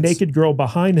hot sequence. naked girl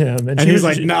behind him. And he was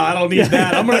like, no, I don't need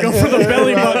that. I'm going to go for the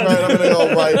belly button. Right, I'm going to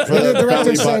go right for The the director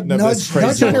belly said, button of this nudge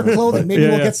crazy on your woman. clothing. Maybe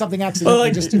we'll get something accidental.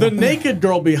 Like the naked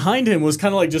girl behind him was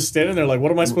kind of like just standing there, like,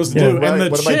 what am I supposed to do? Right, And the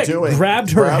what am I chick doing?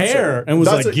 grabbed her Grabs hair and was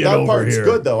That's like, it. get that over part's here.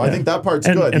 good, though. I think that part's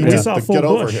good. And You we have saw to full get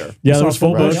over bush. here. Yeah, there Saw was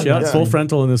full full bush. bush. Yeah, Yeah. full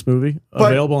frontal in this movie.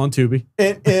 But- Available on Tubi.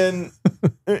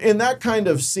 In that kind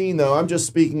of scene, though, I'm just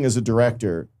speaking as a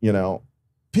director, you know,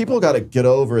 people got to get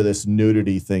over this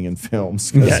nudity thing in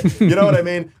films. 'Cause, you know what I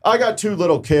mean? I got 2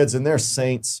 little kids and they're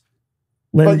saints.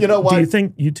 Len, But you know what? Do you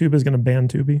think YouTube is going to ban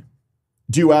Tubi?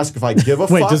 Do you ask if I give a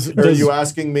Wait, fuck? does or are you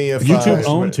asking me if YouTube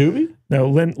own Tubi? No,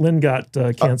 Len got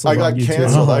canceled. I got on YouTube.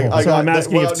 canceled. So I'm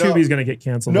asking if Tubi's going to get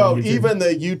canceled. No, on YouTube. even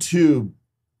the YouTube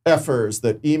effers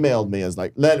that emailed me is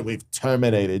like, Len, we've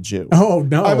terminated you. Oh,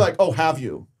 no. I'm like, oh, have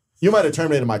you? You might have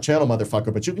terminated my channel,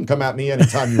 motherfucker, but you can come at me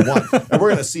anytime you want. And we're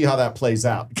going to see how that plays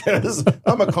out. Because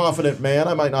I'm a confident man.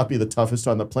 I might not be the toughest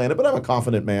on the planet, but I'm a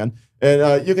confident man.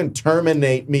 And you can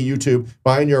terminate me, YouTube,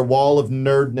 behind your wall of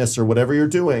nerdness or whatever you're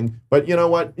doing. But you know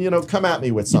what? You know, come at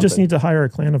me with you something. just need to hire a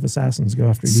clan of assassins go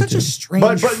after It's YouTube. such a strange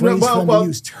But- phrase for them to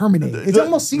use. Terminate. It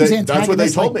almost seems that's what they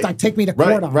antagonistic. told me. Like take me to court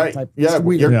on it. Right. Type. Yeah, It's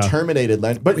weird. you're terminated,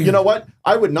 Len. But you know what?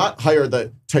 I would not hire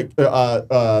the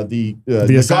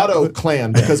Nagato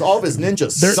clan because all of his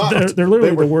ninjas sucked. They're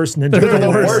literally the worst ninjas. They're the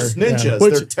ever. worst ninjas.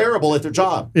 Which- They're terrible at their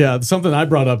job. Yeah, something I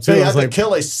brought up too. They I had was to like,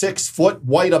 kill a 6-foot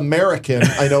white American.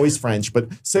 I know he's French, but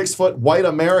 6-foot white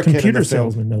American Computer in the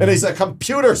film. salesman, no And he's a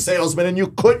computer salesman, and you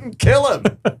couldn't kill him.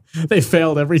 they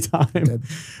failed every time.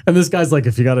 And this guy's like,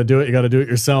 if you got to do it, you got to do it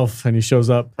yourself. And he shows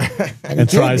up and He did,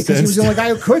 tries to. because he was the only guy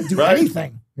who could do Right.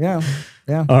 anything. Yeah.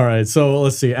 Yeah. All right, so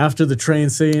let's see. After the train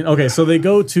scene, okay, so they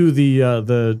go to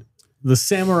the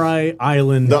samurai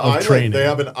island The of island. training. They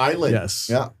have an island. Yes.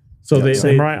 Yeah. so they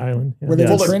Samurai Island. Yeah. Were they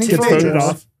Full of training Gets teenagers. voted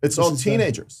off. It's all This is,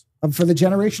 teenagers. For the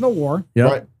generational war. yeah,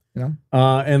 Right. You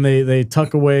know. and they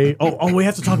tuck away. Oh, we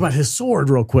have to talk about his sword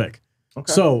real quick.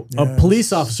 Okay. So a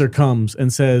police officer comes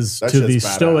and says That to the shit's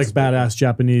stoic, badass. badass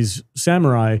Japanese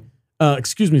samurai,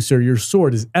 "Excuse me, sir, your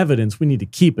sword is evidence. We need to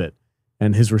keep it."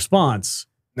 And his response,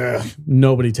 Ugh.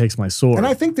 "Nobody takes my sword." And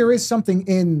I think there is something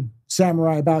in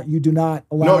samurai about you do not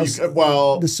allow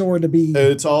No, the sword to be.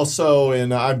 It's also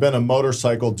in. I've been a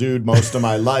motorcycle dude most of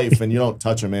my life, and you don't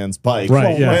touch a man's bike,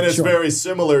 Right, yeah. And it's Sure. very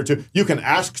similar to. You can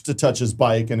ask to touch his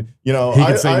bike, and you know, He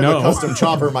can I say have no. a custom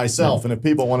chopper myself, and if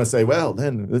people want to say, well,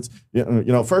 then it's you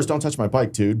know, first don't touch my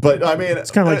bike, dude. But I mean,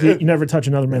 It's kind of like you never touch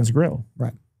another man's grill.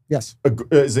 Right. Yes.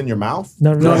 is in your mouth.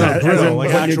 No, no, as grill, in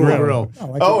like what you actual grill. Oh,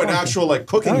 like Oh, a- an actual like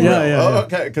cooking Oh, grill. yeah, yeah, Oh, yeah.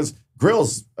 okay, because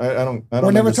grills, I don't.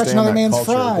 Or never touch understand another that man's culture,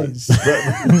 fries.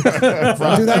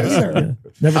 Don't do that either.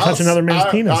 Never touch another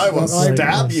man's penis. I will Like-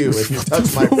 stab you if you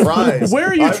touch my fries. Where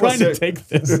are you I will trying to say- take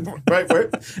this? Right, where?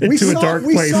 Into a dark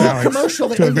we place, saw a Alex. commercial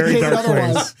that To a very indicated dark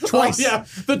otherwise place. twice. Oh, yeah,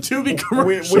 the Tubi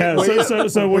commercial. Yeah,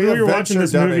 so when we were watching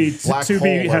this ventured down a movie, black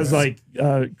Tubi hole has on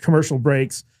like commercial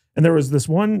breaks, and there was this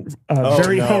one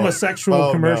very no. homosexual Oh,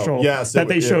 no. commercial Yes, that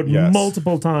they showed yes.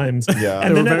 multiple times. Yeah.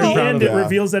 And They then were at very the proud end, of it that.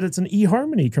 reveals that it's an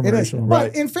eHarmony It is. commercial.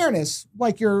 But in fairness,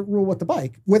 like your rule with the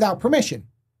bike, without permission.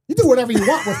 You do whatever you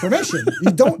want with permission.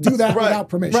 You don't do that without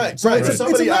permission. Right, So right. it's, If it's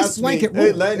somebody a nice asked me, blanket hey,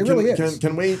 rule. Len, It really is.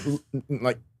 can we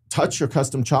like touch your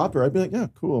custom chopper? I'd be like, yeah,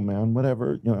 cool, man,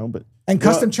 whatever, you know. But And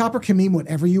custom chopper can mean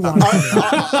whatever you want.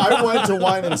 I went to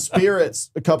Wine and Spirits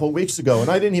a couple weeks ago, and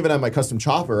I didn't even have my custom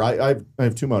chopper. I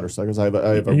have 2 motorcycles. I have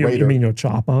a You Raider. mean your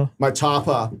chopper? My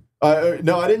chopper.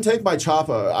 No, I didn't take my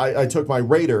chopper. I took my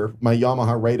Raider, my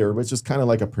Yamaha Raider, which is kind of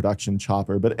like a production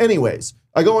chopper. But anyways,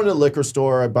 I go into the liquor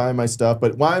store, I buy my stuff.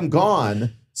 But while I'm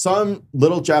gone, some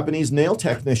little Japanese nail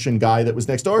technician guy that was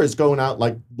next door is going out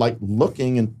like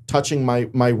looking and touching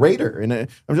my Raider. And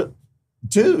I'm just,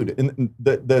 dude, and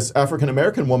this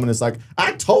African-American woman is like,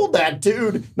 I told that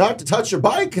dude not to touch your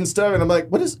bike and stuff. And I'm like,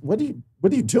 what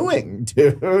are you doing,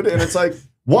 dude? And it's like,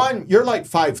 one, you're like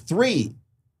 5'3".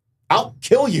 I'll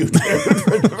kill you, dude,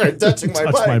 for touching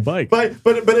my bike. But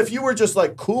if you were just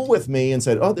like cool with me and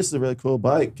said, "Oh, this is a really cool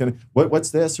bike.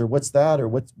 What's this or what's that or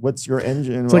what's your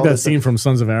engine?" It's like that scene from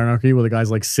Sons of Anarchy where the guy's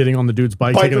like sitting on the dude's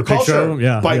bike taking a picture of him.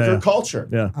 Yeah, biker culture.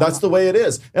 Yeah, that's the way it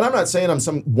is. And I'm not saying I'm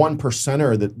some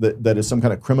 1%er that is some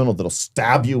kind of criminal that'll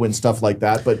stab you and stuff like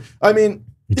that. But I mean.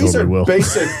 These are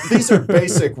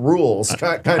basic rules,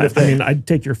 kind of thing. I mean, I'd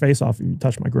take your face off if you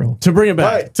touch my grill. To bring it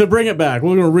back, we're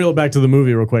going to reel it back to the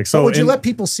movie real quick. So, would you let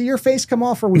people see your face come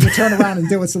off, or would you turn around and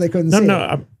do it so they couldn't see it?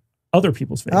 No, other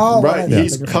people's faces. Oh, right.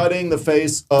 He's cutting the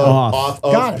face off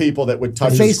of people that would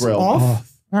touch his grill. Off?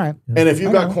 All right. And if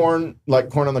you've got corn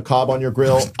on the cob on your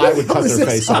grill, I would cut their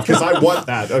face off because I want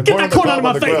that. Corn on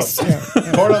my face.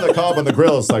 Corn on the cob on the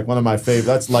grill is like one of my favorite.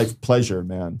 That's life pleasure,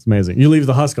 man. It's amazing. You leave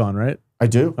the husk on, right? I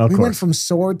do. We went from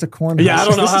sword to corn. Yeah, I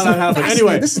don't know how that happened.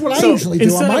 Anyway, this is what I usually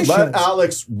do on my show. Let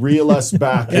Alex reel us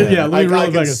back. Yeah, let me reel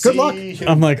it back. Good luck.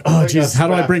 I'm like, oh, geez, how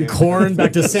do I bring corn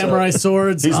back to samurai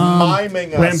swords? He's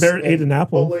miming us. Lambert ate an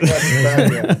apple. One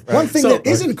thing that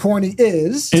isn't corny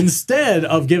is... Instead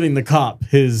of giving the cop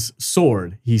his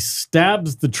sword, he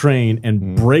stabs the train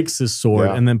and breaks his sword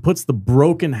and then puts the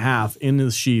broken half in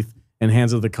his sheath and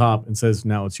hands it to the cop and says,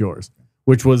 now it's yours.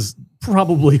 Which was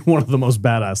probably one of the most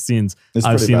badass scenes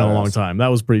I've seen in a long time. That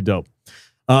was pretty dope.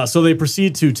 So they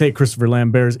proceed to take Christopher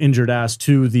Lambert's injured ass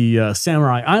to the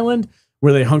Samurai Island,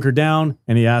 where they hunker down,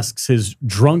 and he asks his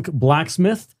drunk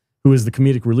blacksmith, who is the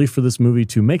comedic relief for this movie,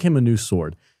 to make him a new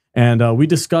sword. And we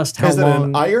discussed how long... Is it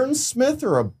an ironsmith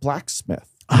or a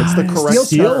blacksmith? What's the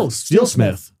correct term?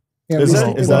 Steelsmith. Yeah, is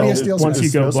that once you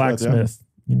go blacksmith... Yeah.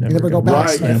 You never go back.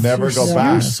 Right, you never go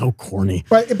back. You're so corny.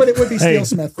 But it would be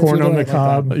Steelsmith. Corn on the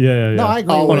cob. Yeah. No, I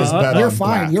agree. You're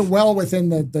fine. Black. You're well within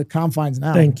the confines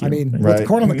now. Thank you. I mean, Right. with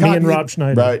corn on the Me cob. and Rob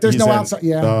Schneider. Right. There's no outside.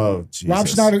 Yeah. Oh, Jesus. Rob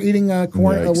Schneider eating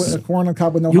corn on the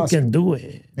cob with no husk. You can do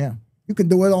it. Yeah. You can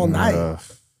do it all night.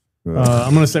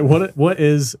 I'm going to say, what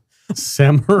is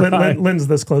samurai? Len's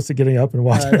this close to getting up and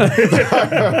watching.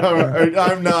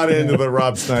 I'm not into the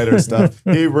Rob Schneider stuff.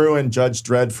 He ruined Judge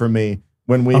Dredd for me.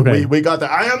 When we got the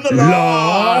I am the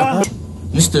law.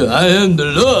 Mr. I am the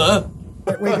law.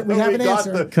 We have an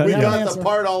answer. We got the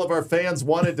part all of our fans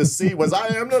wanted to see was I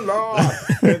am the law.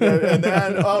 and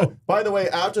then, by the way,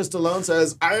 after Stallone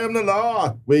says, I am the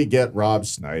law, we get Rob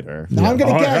Schneider. Now I'm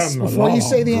going to guess before you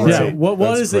say the answer. Yeah,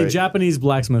 what is a Japanese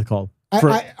blacksmith called?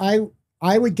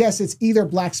 I would guess it's either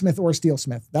blacksmith or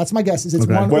steelsmith. That's my guess. It's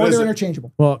one or they're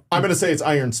interchangeable. Well, I'm going to say it's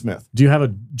ironsmith. Do you have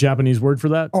a Japanese word for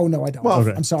that? Oh no, I don't. Well,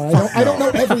 I'm sorry. I don't know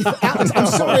every. I'm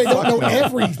sorry, I don't know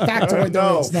every factoid.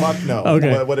 No, fuck no.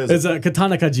 Okay, what is it? It's a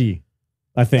katana kaji,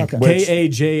 I think. Okay.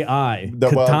 Kaji.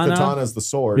 Katana is the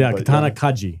sword. Yeah, katana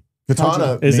kaji.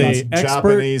 Katana is means a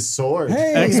Japanese sword.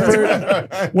 Hey,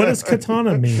 expert. What does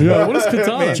katana mean? Yeah, what is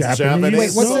katana?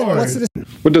 Japanese sword.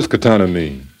 What does katana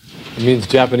mean? It means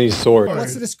Japanese sword.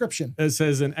 What's the description? It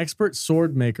says an expert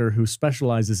sword maker who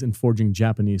specializes in forging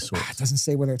Japanese swords. It doesn't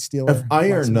say whether it's steel or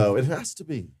iron. No, it has to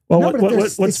be. Well, No, but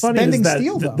what's funny is that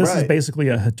steel, this is basically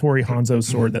a Hattori Hanzo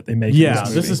sword that they make. Yeah,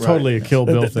 in this is totally a Kill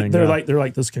Bill thing. They're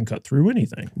like this can cut through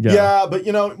anything. Yeah, but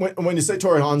you know when you say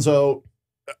Tori Hanzo,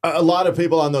 a lot of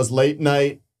people on those late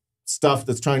night stuff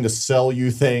that's trying to sell you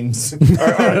things.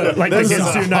 Like the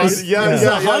Ginsu knife.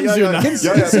 Yeah.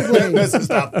 This is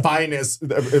the finest.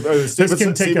 This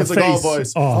can take a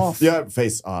face off. Yeah,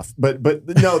 face off. But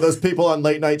no, those people on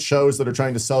late night shows that are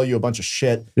trying to sell you a bunch of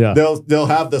shit. Yeah. They'll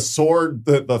have the sword,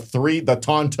 the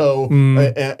tanto,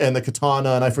 and the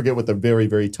katana, and I forget what the very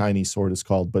very tiny sword is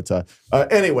called. But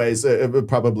anyways, it would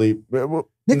probably.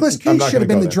 Nicolas Cage should have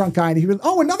been the drunk guy. And he was,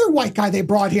 another white guy they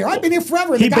brought here. I've been here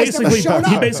forever. And the guy's never shown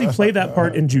up. He basically played that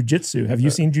part in Jiu-Jitsu. Have you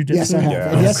seen Jiu-Jitsu? Yes,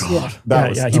 I have.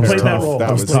 Yeah. He played that role.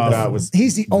 That was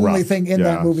he's the only thing in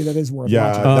that movie that is worth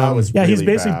watching. That was really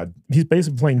bad. He's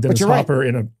basically playing Dennis Hopper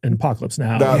in Apocalypse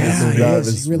Now. That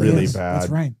was really bad. That's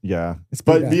right. Yeah.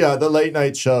 The late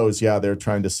night shows, they're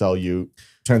trying to sell you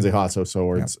Tensei Hatsu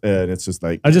swords, and it's just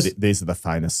like these are the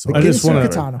finest swords. I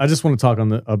just want to talk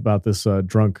about this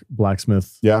drunk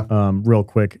blacksmith. Real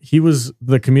quick. He was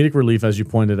the comedic relief, as you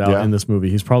pointed out in this movie.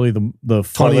 He's probably the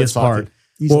funniest part.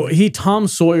 Well, he Tom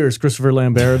Sawyer's Christopher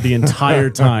Lambert the entire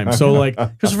time. So like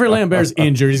Christopher Lambert's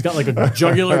injured. He's got like a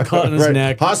jugular cut in his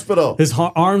neck. Hospital. His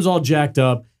arm's all jacked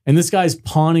up. And this guy's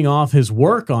pawning off his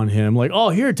work on him. Like, oh,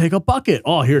 here, take a bucket.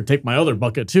 Oh, here, take my other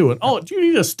bucket too. And oh, do you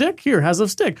need a stick? Here, has a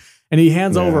stick. And he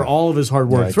hands over all of his hard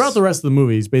work. Throughout the rest of the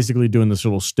movie, he's basically doing this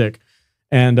little stick.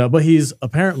 And but he's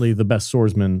apparently the best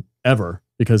swordsman ever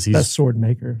because he's best sword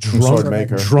maker.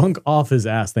 Drunk off his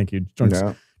ass. Thank you.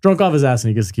 Drunk off his ass, and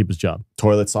he gets to keep his job.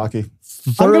 Toilet sake.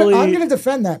 I'm going to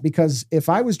defend that because if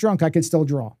I was drunk, I could still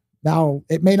draw. Now,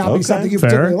 it may not be something you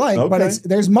particularly like, but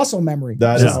there's muscle memory.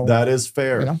 That is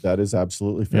fair. You know? That is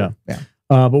absolutely fair. Yeah.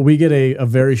 But we get a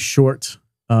very short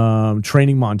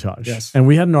training montage. Yes. And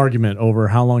we had an argument over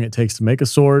how long it takes to make a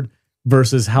sword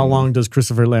versus how long does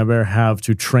Christopher Lambert have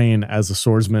to train as a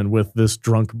swordsman with this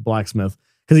drunk blacksmith.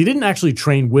 Because he didn't actually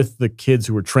train with the kids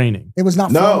who were training. It was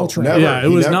not formal training. Never. Yeah, it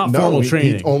was not formal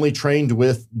training. He only trained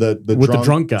with the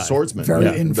drunk guy. Swordsman.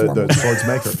 Very informal. The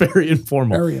swordsmaker. Very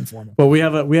informal. Very informal. But we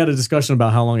had a discussion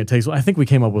about how long it takes. I think we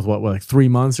came up with like 3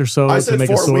 months or so to make a sword. I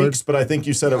said 4 weeks, but I think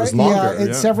you said it was longer. Yeah,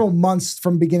 it's several months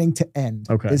from beginning to end.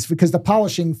 Okay. It's because the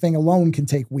polishing thing alone can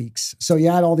take weeks. So you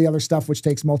add all the other stuff, which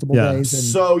takes multiple days. And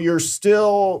so you're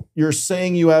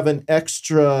saying you have an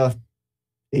extra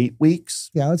 8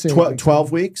 weeks? Yeah, let's say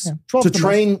 12 weeks? Yeah, 12 to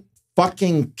train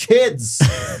fucking kids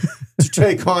to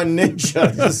take on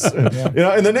ninjas. You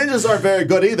know, and the ninjas aren't very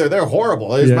good either. They're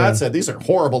horrible. As Matt said, these are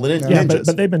horrible ninjas.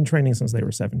 But they've been training since they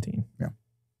were 17. Yeah.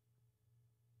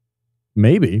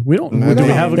 Maybe. We don't.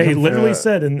 They literally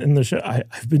said in the show,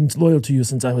 I've been loyal to you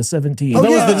since I was 17. Oh, that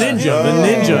was the ninja. The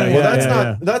ninja.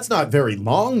 Well, that's not very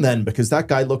long then, because that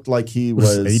guy looked like he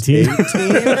was 18.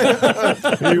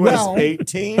 He was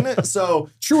 18. So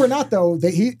true or not, though,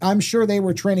 I'm sure they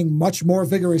were training much more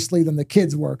vigorously than the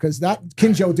kids were, because that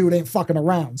Kinjo dude ain't fucking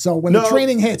around. So when the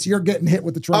training hits, you're getting hit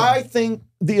with the training. I think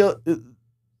the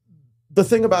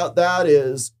thing about that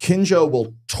is Kinjo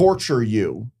will torture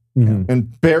you. Mm-hmm.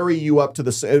 And bury you up to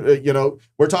the,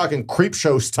 we're talking creep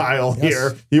show style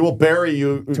here. He will bury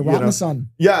you. To rot in the sun.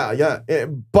 Yeah.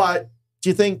 But do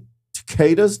you think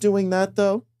Takeda's doing that,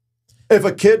 though? If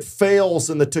a kid fails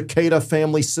in the Takeda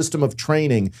family system of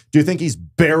training, do you think he's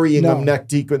burying them neck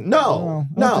deep? No,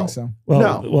 I don't think so.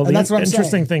 Well, the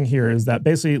interesting thing here is that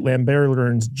basically Lambert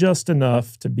learns just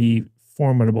enough to be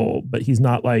formidable, but he's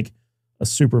not like a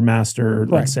super master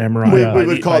like samurai. We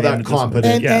would call that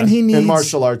competent. And he needs, in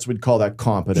martial arts, we'd call that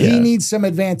competent. He needs some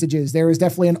advantages. There is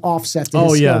definitely an offset to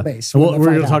his skill base. Well, we're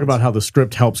going to talk about how the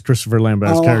script helps Christopher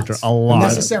Lambert's character a lot.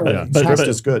 Necessarily. The script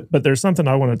is good. But there's something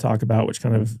I want to talk about, which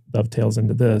kind of dovetails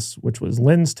into this, which was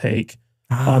Len's take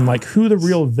on like who the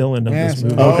real villain of this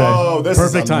movie. Oh, this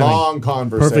is a long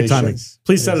conversation. Perfect timing.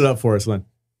 Please set it up for us, Len.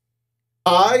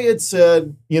 I had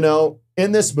said,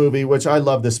 in this movie, which I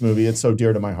love this movie, it's so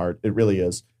dear to my heart. It really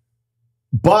is.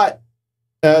 But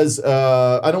as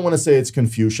I don't want to say it's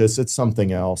Confucius, it's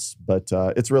something else, but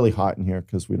it's really hot in here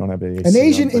because we don't have AC. An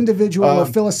Asian individual or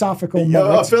philosophical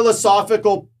a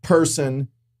philosophical person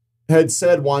had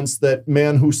said once that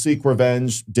men who seek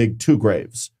revenge dig 2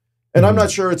 graves. And I'm not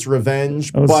sure it's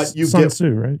revenge, but you Sun get Tzu,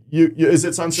 right? Is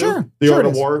it Sun Tzu? Sure. The Art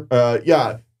of War?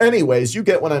 Yeah. Anyways, you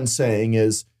get what I'm saying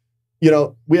is,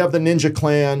 we have the ninja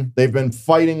clan. They've been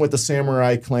fighting with the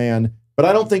samurai clan, but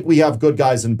I don't think we have good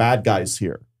guys and bad guys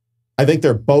here. I think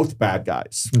they're both bad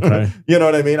guys. Okay. You know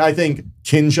what I mean? I think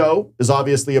Kinjo is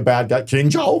obviously a bad guy.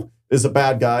 Kinjo is a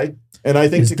bad guy. And I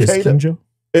think Takeda. Is Kinjo?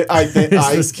 Is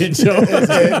this Kinjo?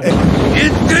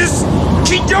 Is this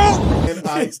Kinjo? And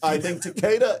I think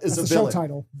Takeda is That's a villain. show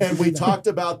title. And we talked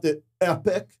about the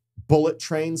epic bullet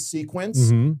train sequence.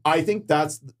 Mm-hmm. I think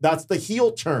that's the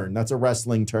heel turn. That's a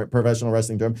wrestling term, professional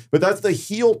wrestling term. But that's the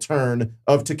heel turn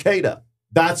of Takeda.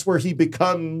 That's where he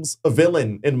becomes a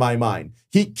villain in my mind.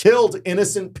 He killed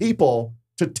innocent people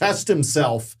to test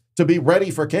himself to be ready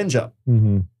for Kinjo.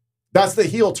 Mm-hmm. That's the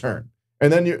heel turn.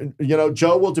 And then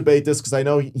Joe will debate this because I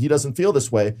know he doesn't feel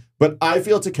this way, but I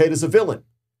feel Takeda's a villain.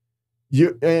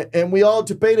 And we all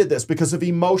debated this because of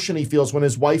emotion he feels when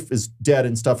his wife is dead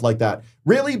and stuff like that.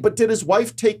 Really? But did his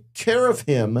wife take care of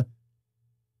him?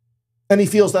 And he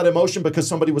feels that emotion because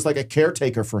somebody was like a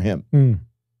caretaker for him.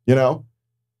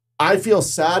 I feel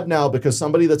sad now because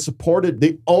somebody that supported,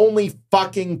 the only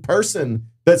fucking person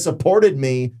that supported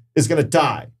me is going to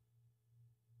die.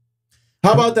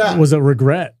 How about that? Was it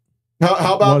regret?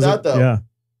 How about that, though? Yeah.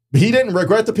 He didn't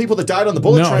regret the people that died on the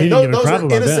bullet train. Those are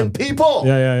innocent people.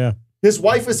 Yeah. His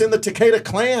wife is in the Takeda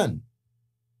clan.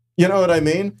 You know what I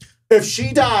mean? If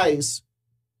she dies,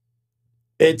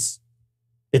 it's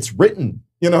written.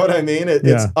 You know what I mean?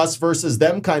 It's us versus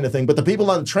them kind of thing. But the people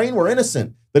on the train were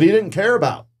innocent that he didn't care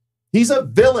about. He's a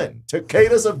villain.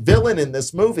 Takeda's a villain in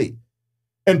this movie.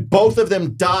 And both of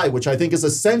them die, which I think is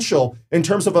essential in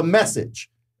terms of a message.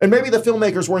 And maybe the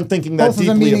filmmakers weren't thinking that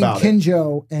deeply about it.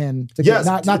 Kinjo and Takeda,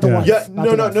 yes, not the wife. Yeah,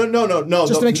 no.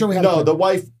 Just to make sure we have no. The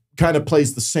wife kind of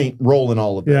plays the saint role in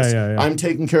all of this. Yeah. I'm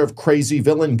taking care of crazy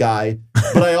villain guy,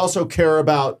 but I also care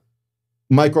about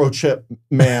microchip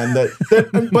man.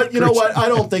 But you know what? I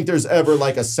don't think there's ever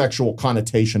like a sexual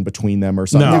connotation between them or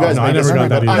something. No, you guys I never got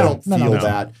that I either. don't feel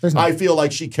that. I feel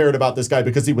like she cared about this guy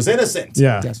because he was innocent.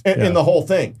 Yeah. In the whole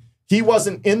thing, he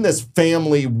wasn't in this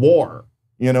family war.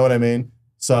 You know what I mean?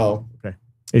 So okay.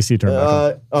 AC turned back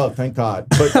on. Oh, thank God.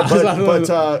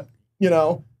 But you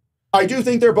know, I do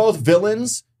think they're both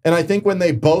villains, and I think when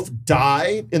they both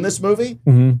die in this movie,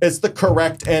 it's the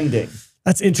correct ending.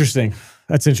 That's interesting.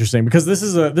 That's interesting because this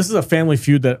is a family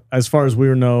feud that, as far as we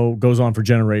know, goes on for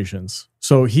generations.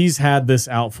 So he's had this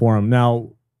out for him.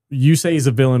 Now, you say he's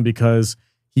a villain because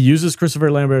he uses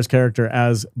Christopher Lambert's character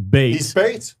as bait. He's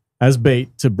bait. As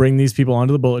bait to bring these people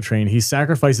onto the bullet train. He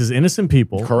sacrifices innocent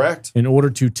people. Correct. In order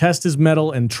to test his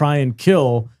mettle and try and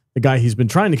kill the guy he's been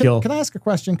trying to kill. Can I ask a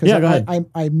question? Yeah, go ahead.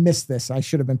 I missed this. I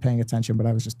should have been paying attention, but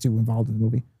I was just too involved in the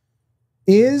movie.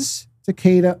 Is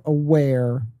Takeda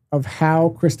aware of how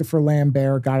Christopher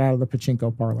Lambert got out of the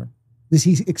pachinko parlor? Is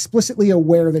he explicitly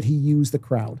aware that he used the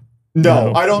crowd?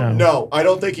 No, I don't know. I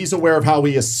don't think he's aware of how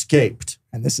he escaped.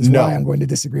 And this is why I'm going to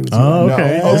disagree with you. Oh,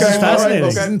 okay. No. This is fascinating.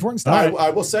 This is important stuff. I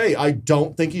will say, I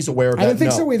don't think he's aware of that. I didn't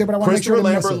think so either, but I want to make sure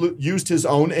Christopher Lambert used his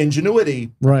own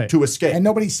ingenuity to escape. And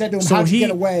nobody said to him, how'd you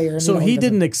get away? So he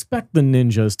didn't expect the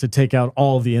ninjas to take out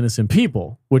all the innocent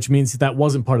people, which means that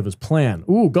wasn't part of his plan.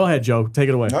 Ooh, go ahead, Joe. Take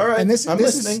it away. All right. And this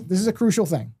listening. This is a crucial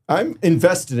thing. I'm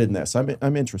invested in this.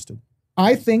 I'm interested.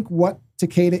 I think what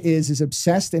Takeda is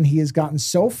obsessed, and he has gotten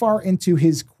so far into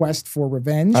his quest for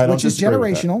revenge, which is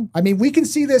generational. I mean, we can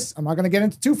see this. I'm not going to get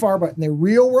into too far, but in the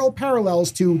real world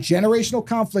parallels to generational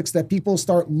conflicts that people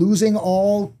start losing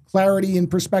all clarity and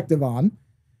perspective on.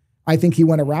 I think he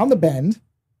went around the bend.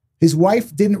 His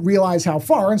wife didn't realize how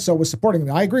far, and so was supporting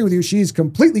him. I agree with you. She's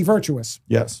completely virtuous.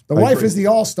 Yes. The wife is the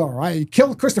all-star. I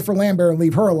kill Christopher Lambert and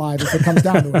leave her alive if it comes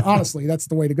down to it. Honestly, that's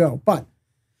the way to go. But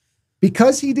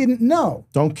because he didn't know.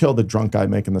 Don't kill the drunk guy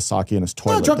making the sake in his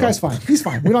toilet. No, drunk guy's fine. He's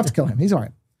fine. We don't have to kill him. He's all right.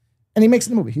 And he makes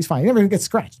it in the movie. He's fine. He never even gets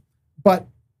scratched. But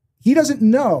he doesn't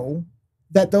know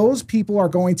that those people are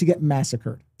going to get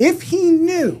massacred. If he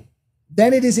knew,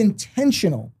 then it is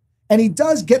intentional. And he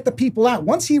does get the people out.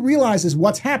 Once he realizes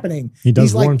what's happening,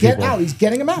 he's like, get out. He's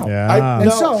getting them out. Yeah.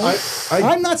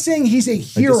 I'm not saying he's a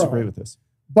hero. I disagree with this.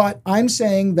 But I'm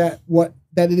saying that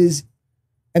it is.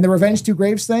 And the Revenge Two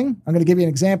Graves thing, I'm going to give you an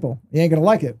example. You ain't going to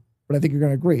like it, but I think you're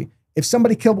going to agree. If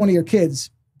somebody killed one of your kids,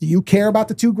 do you care about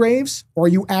the two graves, or are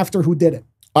you after who did it?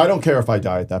 I don't care if I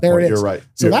die at that point. You're right.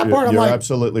 So that part, I'm like, you're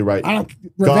absolutely right.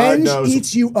 Revenge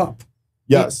eats you up.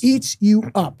 Yes. It eats you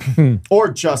up.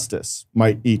 Or justice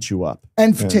might eat you up.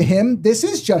 And to him, this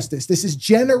is justice. This is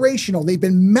generational. They've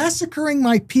been massacring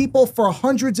my people for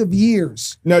hundreds of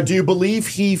years. Now, do you believe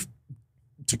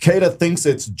Takeda thinks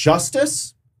it's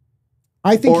justice?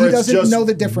 I think he doesn't know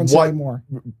the difference anymore.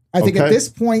 I think at this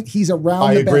point, he's around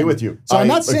the bend. I agree with you. So I'm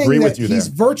not saying that he's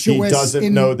virtuous. He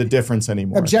doesn't know the difference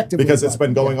anymore. Objectively. Because it's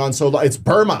been going on so long. It's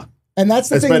Burma. And that's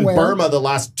the thing. It's been Burma the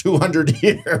last 200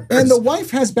 years. And the wife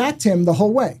has backed him the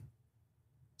whole way.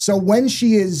 So when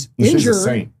she is injured. She's a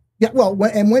saint. Yeah, well,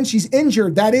 when she's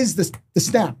injured, that is the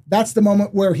snap. That's the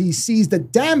moment where he sees the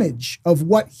damage of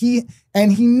what he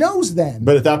knows then.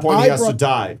 But at that point, he has to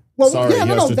die. Well,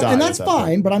 and that's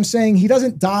fine. But I'm saying he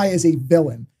doesn't die as a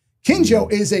villain.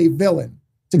 Kinjo is a villain.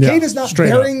 Takeda's not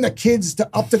burying the kids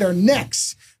up to their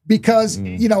necks because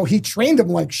he trained them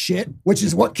like shit, which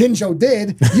is what Kinjo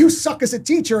did. You suck as a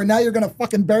teacher, and now you're gonna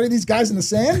fucking bury these guys in the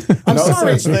sand. I'm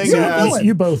sorry,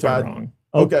 you both are wrong.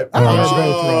 Okay.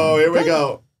 Oh, here we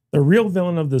go. The real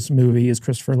villain of this movie is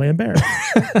Christopher Lambert.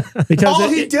 Because all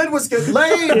he did was get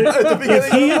laid at the beginning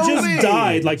if he of the had movie. just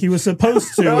died like he was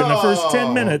supposed to in the first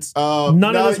 10 minutes,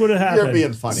 none of this would have happened. You're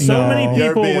being funny. So many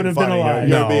people would have been alive.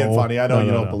 You're being funny. I know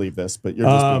you don't believe this, but you're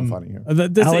just being funny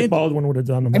here. Alec Baldwin would have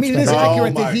done it. I mean, it is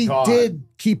accurate that he did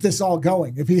keep this all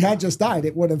going. If he had just died,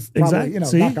 it would have probably,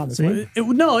 not gone this way. It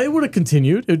would have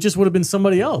continued. It just would have been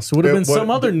somebody else. It would have been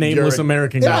some other nameless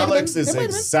American guy. Alex is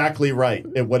exactly right.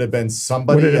 It would have been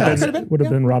somebody else. Would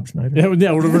have been Rob Schneider. Yeah, would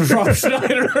have been Rob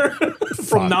Schneider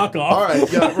from Knockoff. All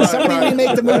right, yeah, right. Somebody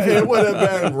remake the movie. It would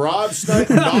have been Rob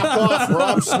Schneider, knockoff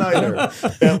Rob Schneider.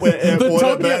 It would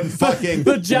have been fucking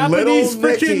the Japanese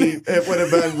little Nicky. It would have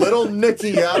been little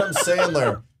Nicky Adam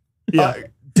Sandler. Yeah.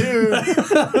 Dude.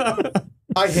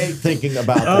 I hate thinking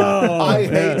about that. I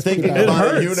hate thinking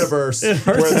about a universe where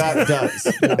that does.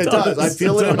 It does. I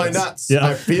feel it in my nuts. Yeah.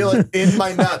 I feel it in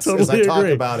my nuts as I talk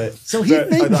about it. So he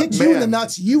kicked you in the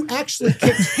nuts. You actually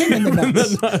kicked him in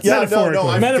the nuts. Yeah, no.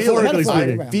 I Metaphorically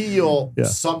feel Yeah.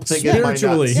 something in my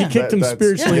Spiritually, nuts. he kicked him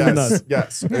spiritually in the nuts.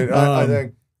 Yes. I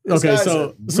think. Okay,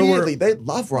 so really, they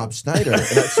love Rob Schneider, and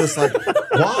it's just like,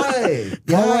 why?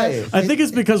 Why? I think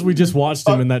it's because we just watched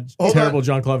him in that terrible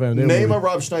John Claude Van Damme Name movie. a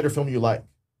Rob Schneider film you like.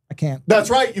 I can't.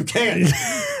 That's right, you can't.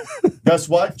 Guess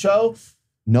what, Joe?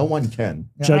 No one can.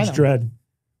 Yeah, Judge Dredd.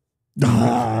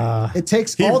 It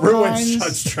takes He all ruined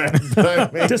kinds. Judge Dredd.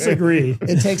 I mean, Disagree.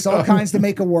 It takes all kinds to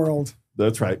make a world.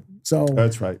 That's right. So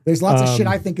That's right. there's lots of shit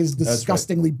I think is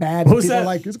disgustingly bad. What And was people that? are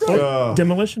like, it's great.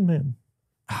 Demolition Man.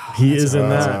 He is in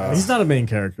that. He's not a main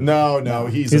character. No,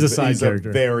 he's a side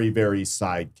character. A very, very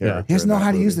side character. He doesn't know in that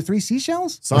how to movie. use the 3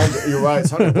 seashells? You're right.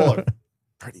 Sandra Bullock.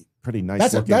 Pretty nice.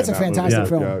 That's a looking in that fantastic movie.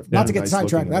 film. Yeah, Not to get nice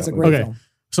sidetracked. looking in That's a that great movie. Okay. film.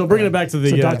 So bring it back to the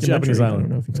It's a documentary. Japanese I don't island.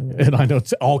 know if you know that. And I know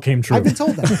it all came true. I've been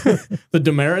told that. The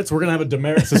demerits, we're going to have a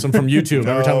demerit system from YouTube.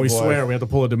 Every time we boy. swear, we have to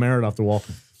pull a demerit off the wall.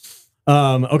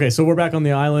 Okay, so we're back on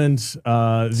the island.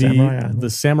 The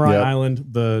Samurai Yep. Island.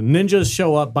 The ninjas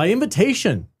show up by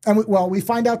invitation. And we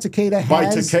find out Takeda By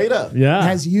has Yeah.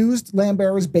 has used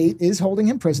Lambert as bait, is holding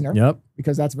him prisoner. Yep.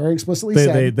 Because that's very explicitly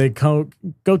said. They go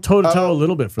toe to toe a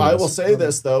little bit for this. I will say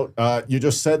this, though. You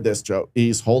just said this, Joe.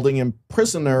 He's holding him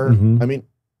prisoner. Mhm. I mean,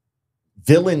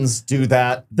 villains do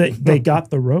that. They got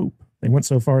the rope. They went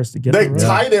so far as to get They the rope.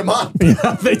 tied him up.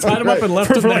 They tied him up and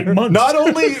left him for like there. months. Not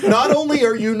only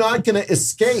are you not going to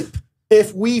escape,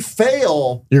 if we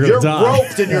fail, You're you're gonna die.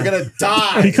 roped and you're going to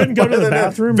die. He couldn't go to the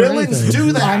bathroom or Villains anything.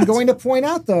 do that. I'm going to point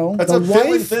out, though, That's the a villain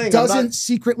wife thing. I'm doesn't not-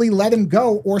 secretly let him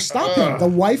go or stop him. The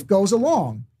wife goes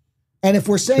along. And if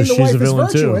we're saying 'Cause the she's wife a is villain,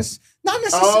 too. virtuous, not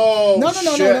necessarily.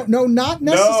 Oh, No, not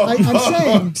necessarily. I'm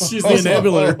saying. She's the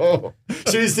enabler.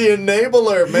 She's the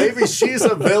enabler. Maybe she's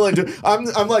a villain. Too.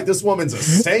 I'm like, this woman's a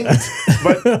saint,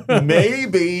 but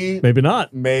maybe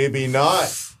not. Maybe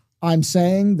not. I'm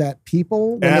saying that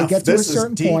people, when they get to a this is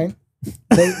certain deep. point,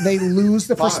 they lose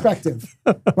the perspective.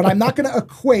 But I'm not going to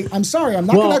equate. I'm sorry. I'm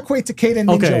not going to equate Takeda and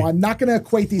Ninja. okay. I'm not going to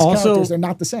equate these Also, characters. They're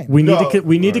not the same. We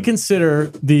need to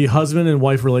consider the husband and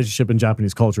wife relationship in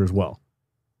Japanese culture as well.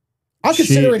 I'll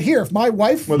consider it here. If my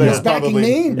wife Well, they was backing probably-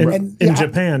 me, in- and In yeah,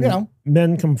 Japan, you know,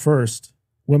 men come first,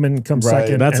 women come Right.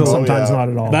 second, That's and a- sometimes oh, yeah. not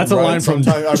at all. That's a line from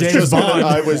James Bond.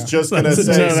 I was just going to That's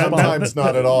a- say no, sometimes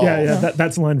not at all.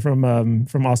 That's a line from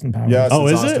Austin Powers. Yes. Oh,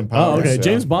 It's is Austin it? Powers, Okay. yeah.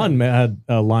 James Bond had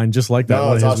a line just like that. No,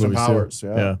 one it's of his Austin movies, too.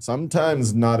 Powers. Yeah.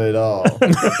 Sometimes not at all.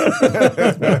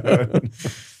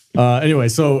 Anyway,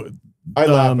 so I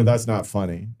laugh, but that's not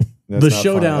funny. That's the not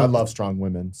showdown- funny. I love strong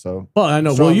women. So, well, I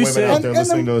know. strong Well, you women out said there And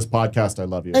listening the- to this podcast, I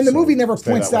love you. and the So movie never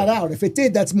stay points that way. out. If it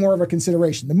did, that's more of a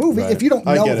consideration. The movie, Right. if you don't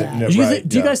I know get it. that, No, Do you, right,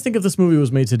 do you yeah. guys think if this movie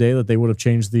was made today that they would have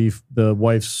changed the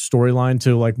wife's storyline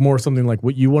to like more something like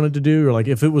what you wanted to do, or like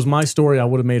if it was my story, I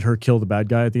would have made her kill the bad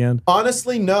guy at the end?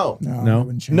 Honestly, no. No? it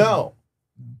wouldn't change. No.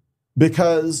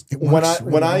 Because It when works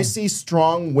really I well. see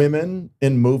strong women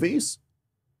in movies,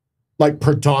 like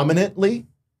predominantly,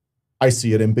 I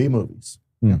see it in B movies.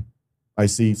 Hmm. I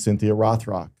see Cynthia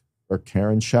Rothrock or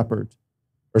Karen Shepard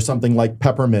or something like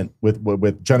Peppermint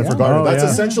with Jennifer Yeah. Garner. Oh, That's yeah.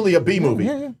 essentially a B movie.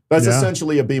 Yeah. That's Yeah.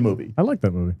 essentially a B movie. I like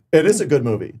that movie. It is a good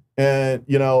movie. And,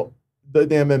 you know, the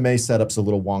MMA setup's a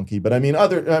little wonky, but I mean,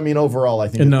 overall, I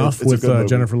think Enough it's a with good movie.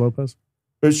 Jennifer Lopez.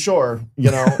 Sure, you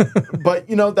know, but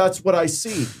you know that's what I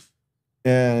see,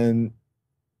 and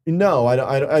no,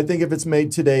 I think if it's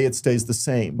made today, it stays the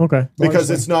same. Okay. Because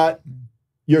Largely. it's not.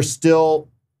 You're still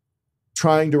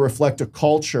trying to reflect a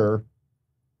culture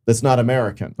that's not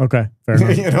American. Okay. Fair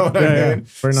enough. You know what I Yeah, mean?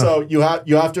 fair enough. So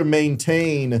you have to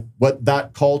maintain what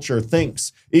that culture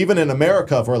thinks. Even in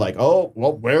America, if we're like, oh,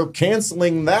 well, we're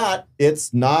canceling that.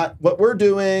 It's not what we're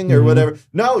doing or Mhm. whatever.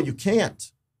 No, you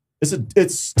can't.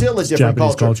 It's still a different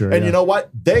Japanese culture, and yeah. you know what?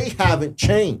 They haven't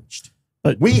changed.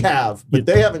 But We have, but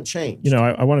they haven't changed. you know,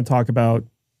 I want to talk about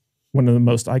one of the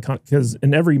most iconic, because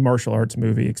in every martial arts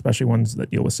movie, especially ones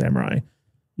that deal with samurai,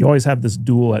 you always have this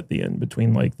duel at the end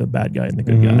between like the bad guy and the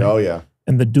good Mhm. guy. Oh yeah,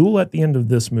 And the duel at the end of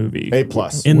this movie, A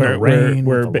plus. In where- the rain,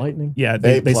 where- with the lightning. yeah, A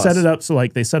they plus. set it up so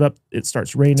like it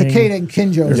starts raining. Takeda and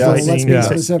Kinjo. There's So lightning, let's be yes,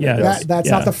 specific. yes, That's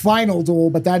yeah. not the final duel,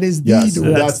 but that is the Yes,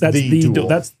 duel. that's the duel.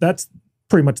 That's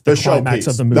pretty much the, The climax showpiece.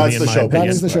 of the movie. That's in the my showpiece. opinion. That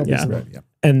is the showpiece. Yeah. Right. Yeah.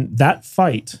 And that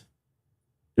fight,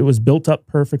 it was built up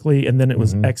perfectly, and then it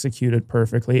was Mhm. executed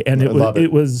perfectly, and I it love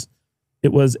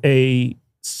was a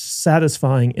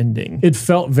satisfying ending. It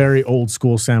felt very old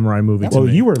school samurai movie to well,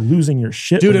 me. you were losing your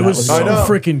shit, Dude, when it that was so I know.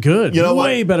 freaking good. You know what?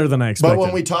 Way better than I expected. But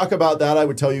when we talk about that, I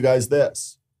would tell you guys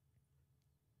this.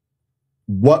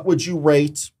 what would you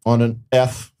rate on an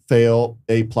F, fail,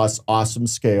 A+, awesome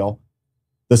scale,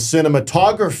 the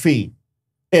cinematography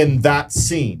in that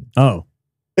scene? Oh.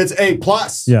 It's A+.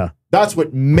 Yeah. That's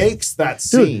what makes that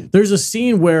scene. Dude, there's a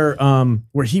scene where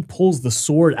he pulls the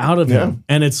sword out of him,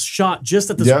 and it's shot just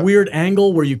at this weird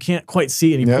angle where you can't quite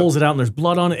see it, and he pulls it out, and there's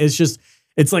blood on it.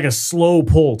 It's like a slow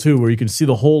pull, too, where you can see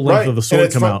the whole length of the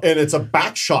sword come out. And it's a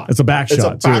back shot. It's a back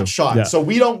shot, shot. Yeah. So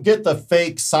we don't get the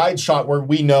fake side shot where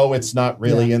we know it's not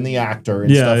really in the actor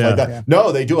and stuff like that. Yeah.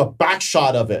 No, they do a back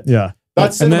shot of it. Yeah.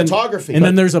 That's cinematography. And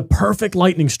then there's a perfect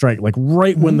lightning strike, like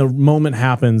right when the moment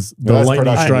happens, the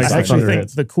lightning strikes. I actually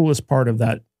think the coolest part of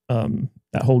that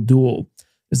that whole duel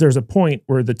is there's a point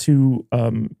where the two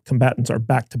combatants are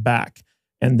back to back,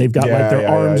 and they've got like their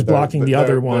arms blocking the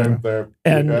other one,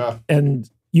 and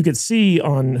you could see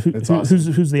on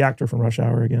who's the actor from Rush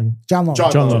Hour again? John Lowe.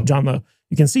 John Lowe.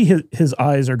 You can see his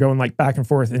eyes are going like back and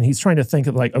forth, and he's trying to think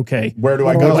of like, okay, where do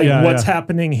I go? Like, what's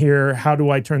happening here? How do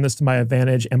I turn this to my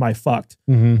advantage? Am I fucked?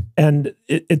 And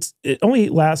it only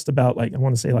lasts about like, I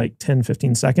want to say like 10,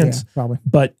 15 seconds. Yeah, probably.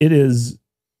 But it is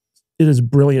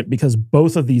brilliant because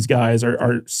both of these guys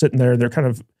are sitting there. They're kind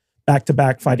of back to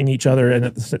back fighting each other, and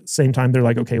at the same time, they're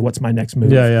like, okay, what's my next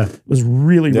move? Yeah. It was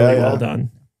really well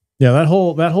done. Yeah, that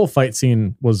whole fight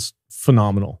scene was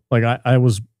phenomenal. Like I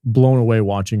was blown away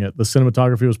watching it. The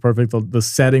cinematography was perfect. The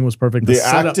setting was perfect. The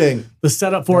acting. The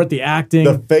setup for it, the acting.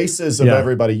 The faces of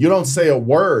everybody. You don't say a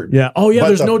word. Yeah. Oh, yeah,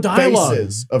 there's no dialogue.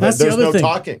 Faces of it. There's no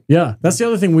talking. Yeah, that's the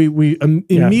other thing we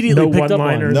immediately picked up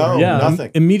on. No,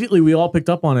 nothing. Immediately we all picked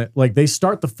up on it. Like they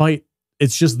start the fight,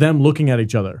 it's just them looking at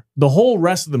each other. The whole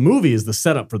rest of the movie is the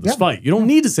setup for this fight. You don't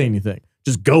need to say anything.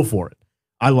 Just go for it.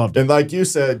 I loved it. And like you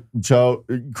said, Joe,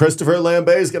 Christopher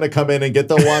Lambert is going to come in and get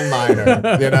the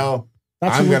one-liner, you know?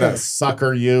 I'm going to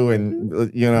sucker you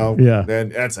and, you know,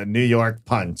 and that's a New York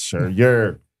punch or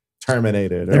you're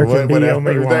terminated or whatever.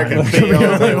 There can be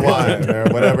only one or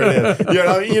whatever it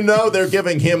is. You know, they're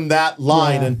giving him that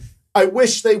line. And I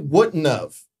wish they wouldn't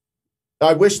have.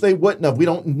 We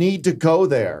don't need to go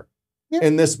there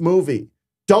in this movie.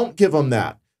 Don't give them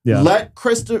that. Yeah. Let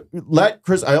Chris,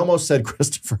 I almost said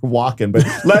Christopher Walken, but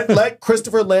let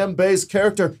Christopher Lambert's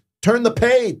character turn the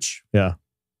page. Yeah.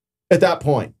 At that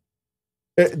point.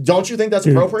 Don't you think that's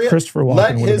appropriate? Christopher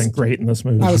Walken would have been great in this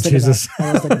movie. I was thinking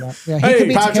that. Yeah,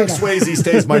 hey, Patrick Swayze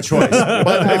stays my choice.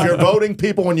 But if you're voting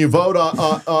people, when you vote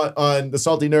on the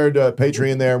Salty Nerd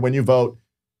Patreon there, when you vote,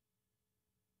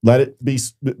 let it be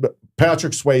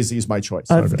Patrick Swayze is my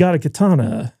choice. I've got a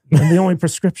katana, and the only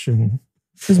prescription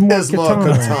is more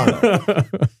katana.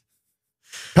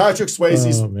 Patrick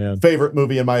Swayze's favorite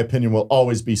movie, in my opinion, will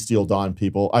always be Steel Dawn,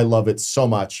 people. I love it so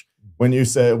much.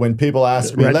 When people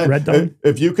ask me, Red Dawn?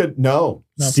 if you could,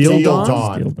 Steel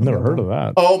Dawn? I've never heard of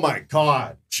that. Oh my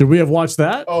God. Should we have watched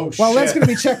that? Oh, shit. Well, that's going to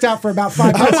be checked out for about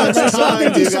 5 minutes. How much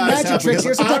time do you guys have?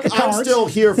 Here's a deck of cards. I'm still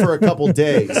here for a couple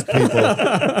days, people.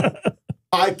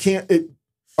 I can't.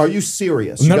 Are you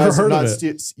serious? Never heard of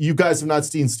it. You guys have not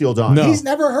seen Steel Dawn? No. He's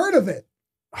never heard of it.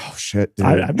 Oh, shit, dude.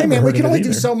 Hey, man, we can only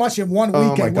do so much in one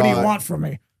weekend. What do you want from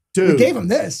me? Dude. We gave him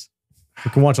this. We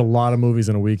can watch a lot of movies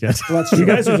in a weekend. You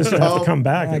guys are just going to have to come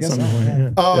back at some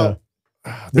point.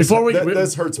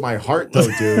 This hurts my heart, though,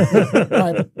 dude.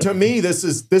 Right. To me, this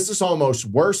is almost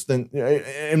worse than,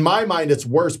 in my mind, it's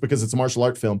worse because it's a martial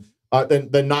art film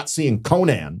than not seeing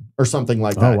Conan or something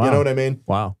like that. Wow. You know what I mean?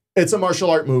 Wow. It's a martial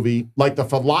art movie. Like the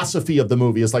philosophy of the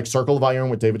movie is like Circle of Iron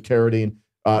with David Carradine,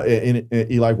 in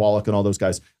Eli Wallach and all those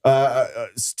guys.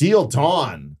 Steel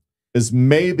Dawn is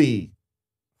maybe.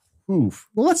 Oof.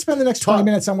 Well, let's spend the next 20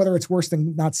 minutes on whether it's worse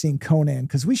than not seeing Conan,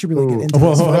 because we should really get into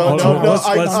this.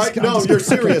 No, you're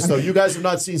serious, though. You guys have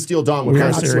not seen Steel Dawn with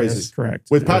Patrick Swayze. Correct.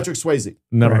 With Patrick Swayze.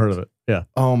 Never heard of it. Yeah.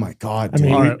 Oh, my God. I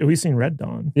mean, we've seen Red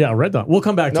Dawn. Yeah, Red Dawn. We'll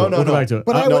come back to it. We'll come back to it.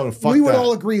 But we would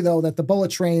all agree, though, that the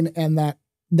bullet train and that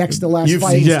next to last You've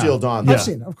fight. seen Steel Dawn. I've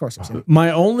seen it. Of course I've seen it.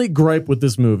 My only gripe with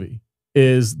this movie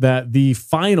is that the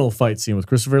final fight scene with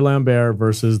Christopher Lambert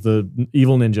versus the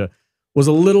evil ninja was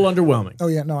a little underwhelming. Oh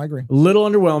yeah, no, I agree. A little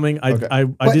underwhelming. Okay. I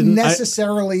but didn't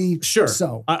necessarily sure.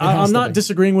 So I'm not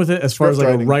disagreeing with it as far as like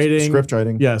a writing, script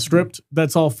writing. Yeah, script.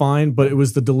 That's all fine, but it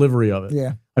was the delivery of it.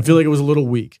 Yeah, I feel like it was a little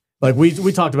weak. Like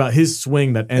we talked about his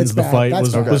swing that ends the fight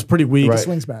was pretty weak. The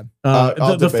swing's bad.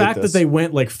 The fact that they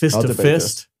went like fist to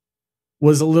fist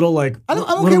was a little like.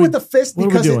 I'm okay with the fist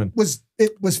because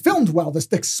it was filmed well. The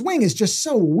swing is just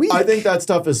so weak. I think that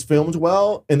stuff is filmed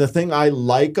well, and the thing I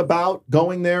like about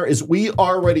going there is we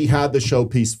already had the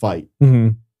showpiece fight,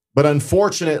 but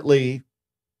unfortunately,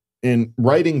 in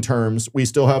writing terms, we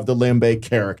still have the Lambert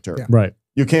character. Yeah. Right.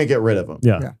 You can't get rid of him.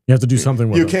 Yeah. You have to do something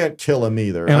with You him. can't kill him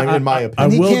either, And in my opinion.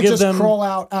 And he will can't give just them- crawl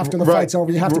out after the fight's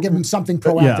over. You have to give him something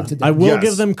proactive to do. I will Yes.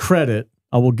 give them credit.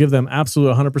 I will give them absolute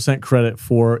 100% credit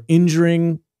for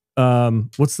injuring,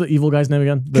 what's the evil guy's name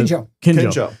again? Kinjo.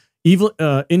 Kinjo.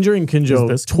 Injuring Kinjo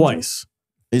this Kinjo? twice.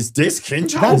 Is this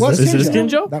Kinjo? That was Is Kinjo. this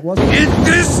Kinjo? That was Is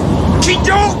this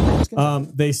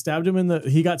Kinjo? They stabbed him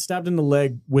he got stabbed in the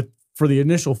leg for the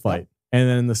initial fight. And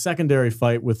then in the secondary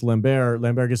fight with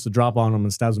Lambert gets the drop on him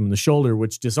and stabs him in the shoulder,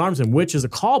 which disarms him, which is a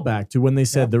callback to when they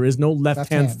said there is no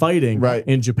left hand hand. fighting Right.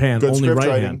 in Japan, Good only script right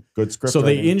writing. hand. Good script So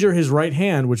they writing. injure his right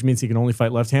hand, which means he can only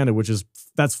fight left-handed,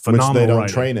 that's phenomenal Which they don't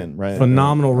writing. train in, right?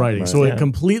 Phenomenal writing. Right. So Yeah. it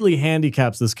completely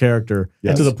handicaps this character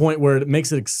Yes. to the point where it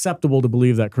makes it acceptable to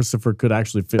believe that Christopher could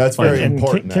actually fit. That's fight very him. And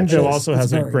important, Kinjo actually. also It's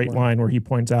has a very great important. line where he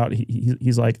points out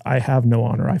he's like, "I have no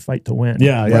honor. I fight to win."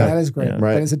 Yeah, Yeah, yeah, that is great. Yeah.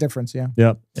 Right. That is a difference. Yeah.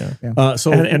 yep. Yeah.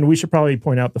 So And we should probably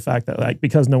point out the fact that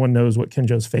because no one knows what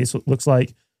Kinjo's face looks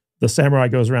like, the samurai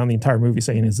goes around the entire movie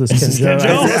saying, "Is this Kinjo?" Kinjo?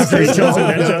 After he kills a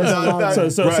No,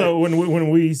 ninja. right. So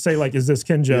when we say "Is this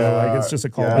Kinjo?" It's just a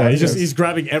call. yeah, he's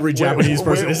grabbing every Japanese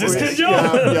person. Is this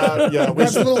Kinjo? Yeah.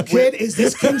 Grabs a little kid. Is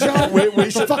this Kinjo?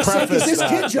 We should For fuck's sake, preface is this that.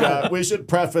 Kinjo? Yeah, we should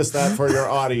preface that for your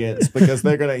audience because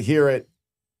they're going to hear it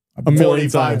A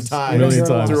million 45 times. A million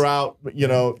times. throughout,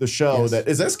 the show. Yes. That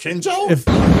is this Kinjo? If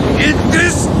Is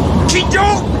this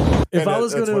Kinjo? if And I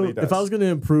was that's what he going does. to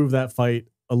improve that fight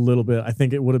a little bit, I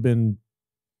think it would have been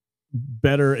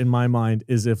better in my mind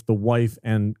is if the wife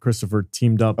and Christopher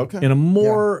teamed up Okay. in a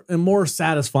more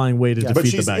satisfying way to but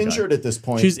defeat she's the bad injured guy. at this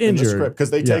point. She's in the injured. script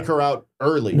because they take Yeah. her out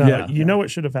early. No, Yeah. you know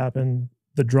what should have happened?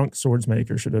 The drunk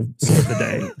swordsmaker should have saved the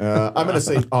day. I'm going to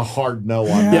say a hard no on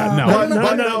that. Yeah,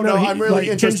 no. No, I'm really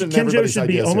interested in Kinjo everybody's should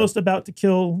be ideas almost about to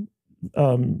kill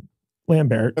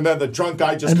Lambert. And then the drunk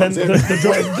guy just And comes then in.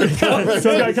 the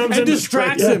drunk guy comes and in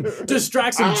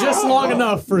distracts him just long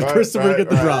enough for Right, Christopher to get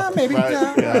the right, drop. Maybe. Right,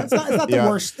 yeah. It's not the Yeah.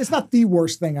 worst. It's not the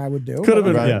worst thing I would do. Could have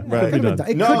been, Right, yeah, right. could be done.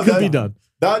 It No, Could be done.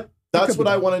 That's could what be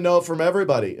I done. want to know from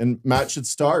everybody. And Matt should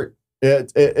start.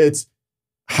 It's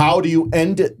how do you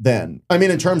end it then? I mean,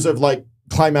 in terms of like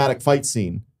climatic fight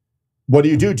scene, what do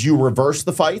you do? Do you reverse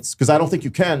the fights? Because I don't think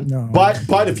you can. No.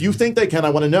 But if you think they can, I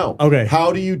want to know. Okay.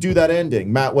 How do you do that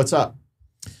ending? Matt, what's up?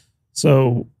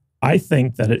 So I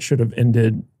think that it should have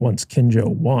ended once Kinjo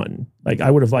won. Like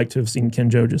I would have liked to have seen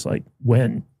Kinjo just like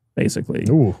win, basically.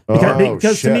 Ooh. Because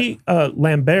to shit. me,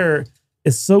 Lambert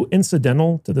is so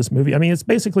incidental to this movie. I mean, it's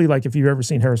basically like if you've ever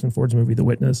seen Harrison Ford's movie, The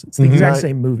Witness. It's the exact Right.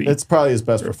 same movie. It's probably his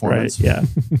best performance. Right,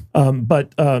 yeah.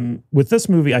 But with this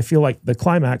movie, I feel like the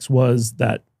climax was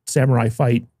that samurai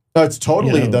fight. It's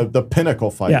totally You know. the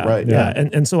pinnacle fight, Yeah, right? yeah.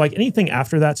 And so like anything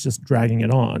after that's just dragging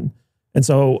it on. And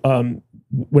so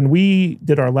when we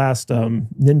did our last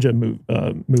ninja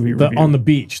movie review On the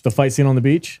beach, the fight scene on the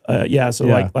beach. so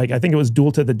Yeah. like I think it was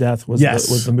Duel to the Death was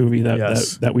the movie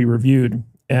that we reviewed,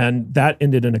 and that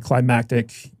ended in a climactic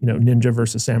ninja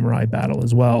versus samurai battle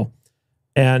as well.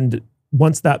 And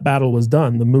once that battle was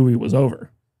done, the movie was over.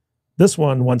 This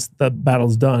one, once the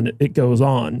battle's done, it goes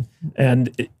on, and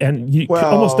you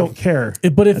almost don't care.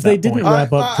 But if at they that didn't point.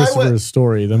 wrap I up Christopher's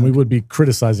story, then we would be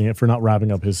criticizing it for not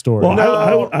wrapping up his story. Well,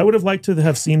 No. I would have liked to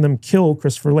have seen them kill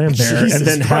Christopher Lambert Jesus and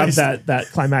then Christ. have that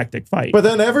climactic fight. But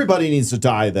then everybody needs to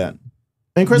die then.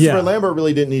 And Christopher Yeah. Lambert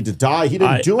really didn't need to die. He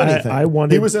didn't do anything.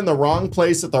 He was in the wrong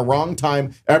place at the wrong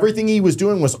time. Everything he was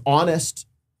doing was honest.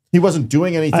 He wasn't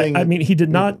doing anything. I mean, he did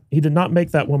not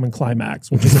make that woman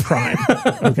climax, which is a crime.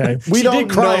 Okay, we She don't did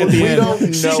cry know. at the We end. don't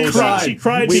know she that.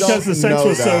 cried We because don't the sex know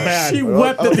was so that. bad. She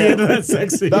wept at the Okay. end of that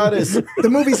sex scene. That is The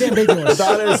movie's ambiguous.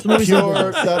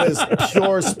 that is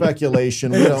pure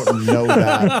speculation. We don't know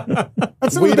that.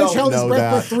 That's we the bitch don't held his know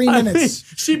breath that. for 3 I mean, minutes.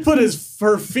 she put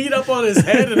her feet up on his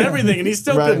head and everything, and he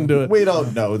still couldn't do it. We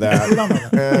don't know that.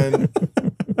 And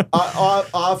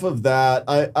off of that,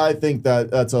 I think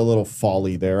that's a little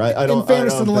folly there. I don't. In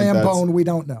fairness I to don't the think that's- Lambone, we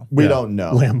don't know. We don't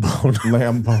know. Lambone.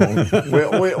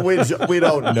 Lambone. We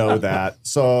don't know that.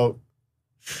 So,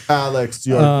 Alex,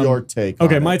 your take.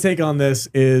 Okay, on my it. take on this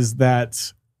is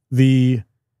that the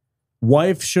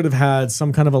wife should have had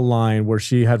some kind of a line where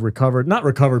she had not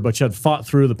recovered, but she had fought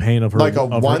through the pain of her Like a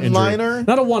of her injury. one-liner?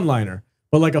 Not a one-liner,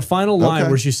 but like a final line Okay.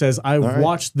 where she says, "I right.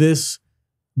 watched this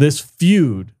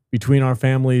feud between our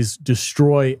families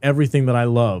destroy everything that I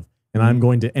love, and I'm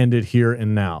going to end it here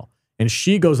and now." And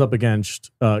she goes up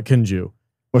against Kinju.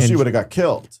 Well, she and- would have got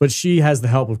killed. But she has the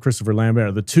help of Christopher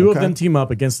Lambert. The two of Okay. them team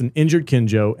up against an injured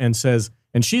Kinjo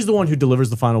and she's the one who delivers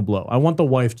the final blow. I want the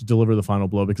wife to deliver the final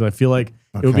blow because I feel like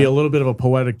it would be Okay. a little bit of a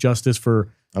poetic justice for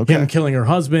Okay. him killing her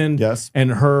husband Yes. and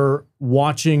her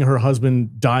watching her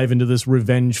husband dive into this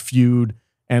revenge feud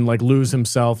and like lose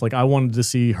himself. Like I wanted to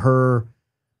see her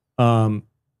kind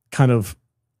of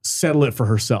settle it for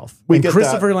herself. We and get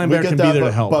Christopher that. Lambert We get can that, be there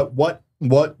to help. But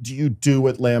what do you do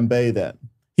with Lambert then?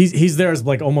 He's there as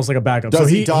like almost like a backup. Does so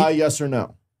he die? Yes or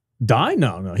no? Die?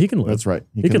 No, he can live. That's right.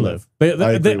 He can live.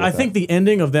 I think the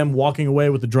ending of them walking away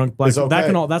with the drunk black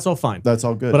that's all fine. That's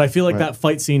all good. But I feel like that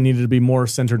fight scene needed to be more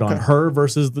centered on her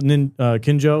versus the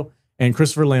Kinjo, and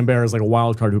Christopher Lambert is like a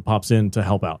wild card who pops in to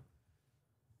help out.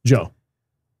 Joe,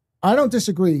 I don't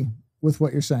disagree with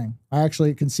what you're saying. I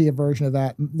actually can see a version of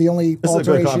that. The only this is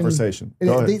a good conversation.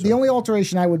 The only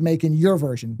alteration I would make in your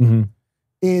version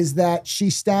is that she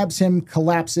stabs him,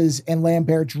 collapses, and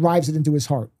Lambert drives it into his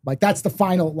heart. Like that's the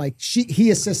final. Like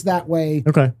he assists that way.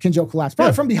 Okay, Kinjo collapsed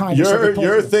probably from behind.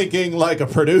 You're thinking like a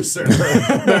producer.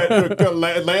 Lambert's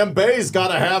got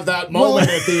to have that moment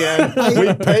at the end.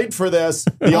 We paid for this.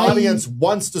 The audience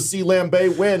wants to see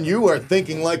Lambert win. You are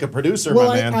thinking like a producer,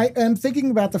 my man. I am thinking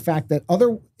about the fact that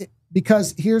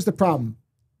because here's the problem.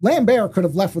 Lambert could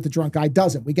have left with the drunk guy.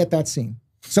 Doesn't. We get that scene.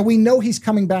 So we know he's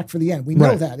coming back for the end. We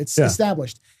know that. It's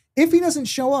established. If he doesn't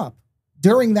show up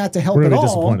during that to help at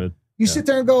all, you sit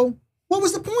there and go, what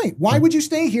was the point? Why would you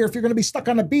stay here if you're going to be stuck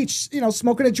on a beach,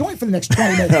 smoking a joint for the next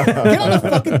 20 minutes? Get on the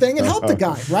fucking thing and help the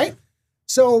guy, right?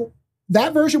 So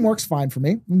that version works fine for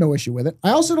me. No issue with it.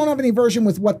 I also don't have any version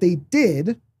with what they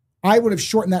did. I would have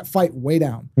shortened that fight way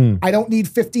down. I don't need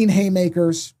 15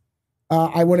 haymakers.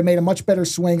 I would have made a much better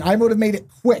swing. I would have made it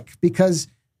quick because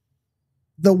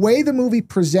the way the movie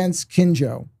presents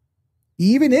Kinjo,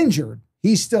 even injured,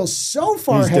 he's still so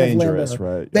far ahead of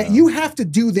Lambert that you have to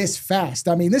do this fast.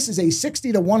 I mean, this is a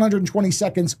 60 to 120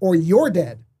 seconds or you're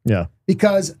dead. Yeah.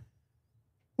 Because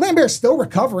Lambert's still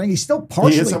recovering. He's still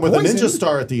partially poisoned. With a ninja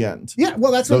star at the end. Yeah,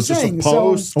 well, that's what I'm saying.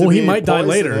 He might die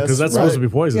later because that's supposed to be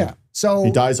poison. Yeah. So he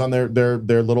dies on their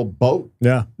little boat.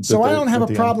 Yeah. So I don't have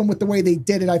a problem with the way they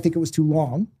did it. I think it was too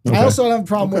long. Okay. I also don't have a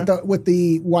problem with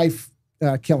the wife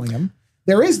killing him.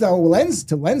 There is, though,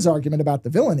 Len's argument about the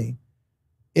villainy,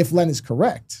 if Len is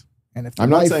correct. And if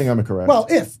I'm not saying I'm correct. Well,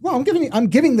 I'm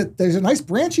giving that there's a nice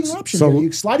branching option here.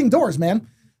 You sliding doors, man.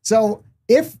 So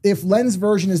if Len's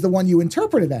version is the one you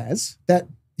interpret it as, that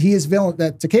he is villain,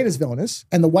 that Takeda's villainous,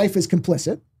 and the wife is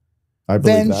complicit,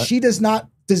 then she does not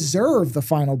deserve the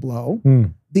final blow.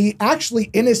 The actually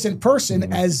innocent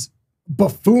person, as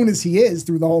buffoon as he is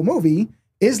through the whole movie,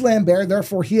 is Lambert.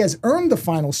 Therefore, he has earned the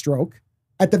final stroke.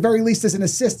 At the very least, as an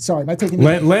assist. Sorry, am I taking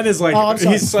Len is like,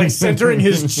 he's like centering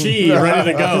his chi,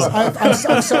 ready to go.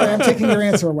 I'm sorry, I'm taking your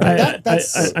answer away.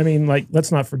 I mean, like,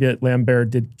 let's not forget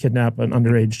Lambert did kidnap an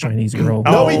underage Chinese girl.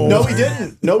 No, he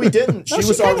didn't. No, he didn't. She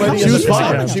was already in the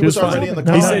car. She was already in the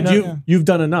car. He said, you've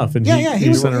done enough. And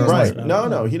he sent her right.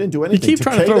 No, he didn't do anything. You keep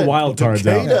trying to throw wild cards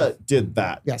out. Takeda did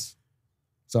that. Yes.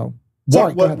 So,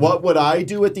 what would I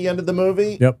do at the end of the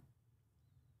movie? Yep.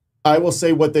 I will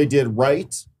say what they did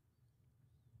right.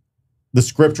 The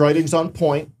script writing's on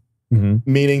point,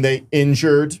 meaning they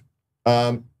injured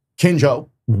Kinjo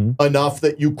enough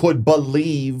that you could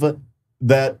believe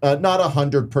that not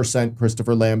 100%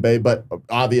 Christopher Lambert, but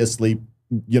obviously,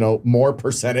 more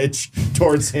percentage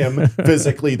towards him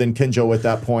physically than Kinjo at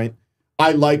that point.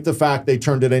 I like the fact they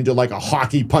turned it into like a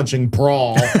hockey punching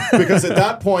brawl because at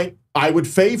that point, I would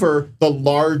favor the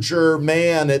larger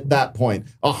man at that point.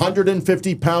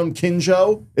 150-pound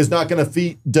Kinjo is not going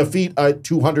to defeat a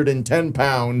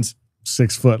 210-pound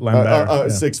 6 foot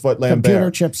Lambert. 6 foot Lambert. Computer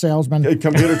chip salesman.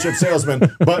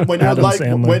 But when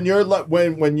when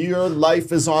your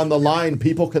life is on the line,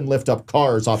 people can lift up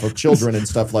cars off of children and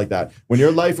stuff like that. When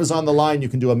your life is on the line, you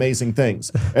can do amazing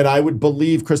things. And I would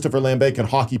believe Christopher Lambert can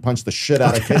hockey punch the shit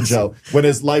out of Kinjo when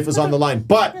his life is on the line.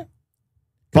 But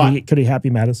could he Happy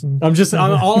Madison?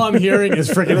 All I'm hearing is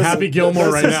freaking Happy Gilmore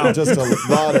right now. Just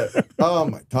a lot of, oh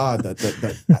my God, the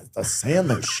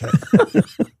Sandler shit.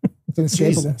 It's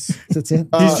Jesus. That's it.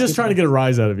 He's just trying to get a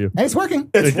rise out of you. And it's working.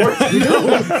 It's working.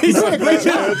 You're doing a great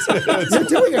job. You're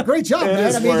doing a great job,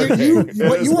 man. I mean,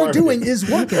 what you are doing is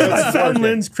working. I found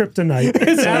Len's kryptonite.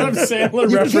 It's Adam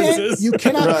Sandler references. You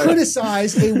cannot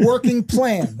criticize a working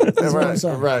plan.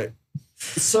 Right.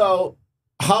 So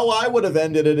how I would have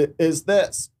ended it is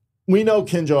this. We know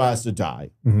Kinjo has to die.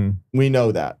 We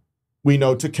know that. We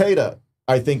know Takeda.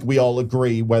 I think we all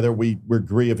agree, whether we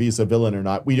agree if he's a villain or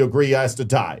not, we agree he has to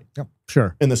die. Yep.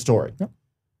 Sure. In the story. Yep.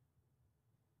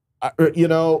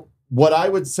 What I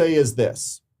would say is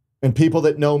this, and people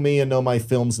that know me and know my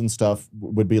films and stuff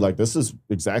would be like, this is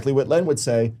exactly what Len would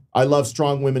say. I love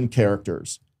strong women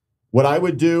characters. What I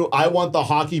would do, I want the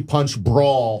hockey punch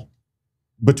brawl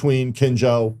between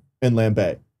Kinjo and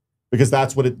Lambert, because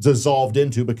that's what it dissolved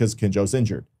into because Kinjo's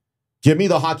injured. Give me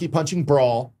the hockey punching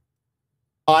brawl.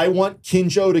 I want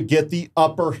Kinjo to get the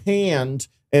upper hand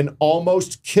and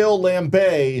almost kill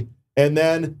Lambert, and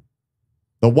then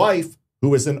the wife,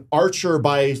 who is an archer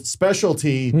by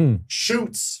specialty,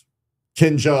 shoots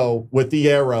Kinjo with the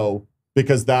arrow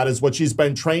because that is what she's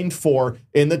been trained for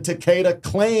in the Takeda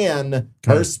clan.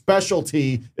 Okay. Her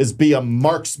specialty is be a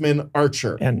marksman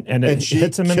archer, and it she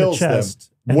hits him in the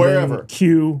chest wherever.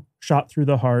 Q shot through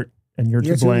the heart, and you're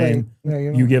to blame. Yeah,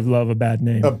 you give love a bad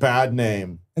name. A bad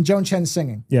name. And Joan Chen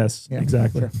singing. Yes,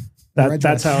 exactly. Sure.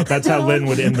 That's how Len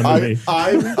would end the movie.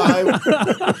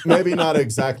 I maybe not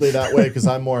exactly that way because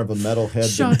I'm more of a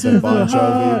metalhead than Bon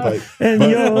Jovi.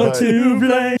 You're to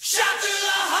blame. Shot through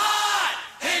the heart,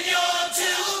 and you're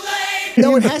to blame.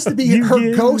 No, it has to be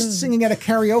her ghost singing at a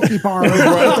karaoke bar.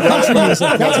 Country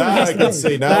music. That's what I can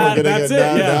see. Now we're getting it.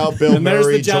 Now Bill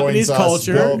Murray joins us.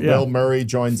 Bill Murray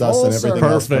joins us, and everything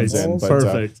else comes in.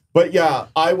 Perfect. But yeah,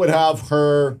 I would have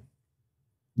her.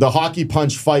 The hockey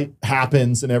punch fight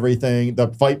happens and everything. The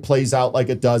fight plays out like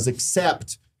it does,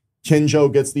 except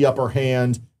Kinjo gets the upper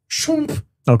hand. Shoomp.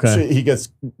 Okay. He gets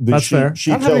That's fair.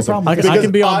 She kills him. I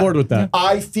can be on board with that.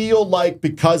 I feel like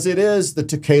because it is the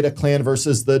Takeda clan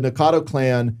versus the Nakado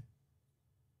clan,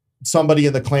 somebody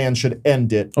in the clan should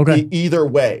end it. Okay. Either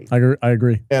way. I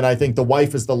agree. And I think the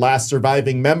wife is the last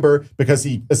surviving member because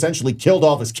he essentially killed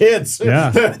all of his kids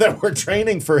that were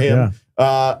training for him. Yeah.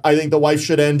 I think the wife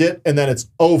should end it, and then it's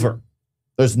over.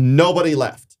 There's nobody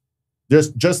left.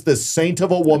 There's just this saint of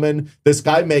a woman, this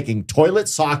guy making toilet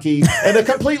sake, and a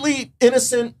completely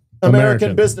innocent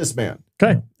American businessman.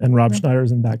 Okay. And Rob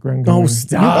Schneider's in the background. Oh,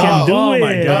 stop. You can do it.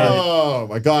 My God. Oh,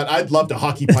 my God. I'd love to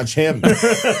hockey punch him. I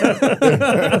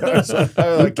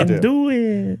like to do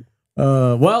it.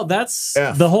 Well, that's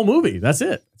the whole movie. That's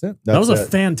it. That was a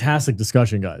fantastic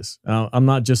discussion, guys. I'm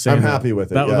not just saying I'm happy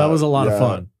with it. That was a lot of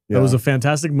fun. Yeah. That was a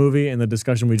fantastic movie, and the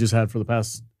discussion we just had for the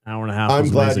past hour and a half. I'm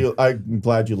glad you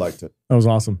liked it. That was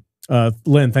awesome.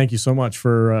 Len, thank you so much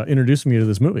for introducing me to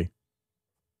this movie.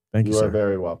 Thank you, sir. You are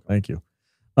very welcome. Thank you.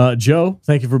 Joe,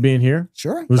 thank you for being here.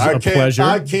 Sure. It was a pleasure.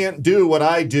 I can't do what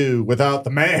I do without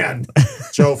the man,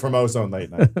 Joe from Ozone Late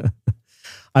Night.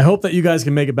 I hope that you guys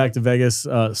can make it back to Vegas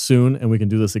soon, and we can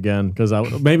do this again, because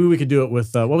maybe we could do it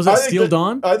with, what was that, Steel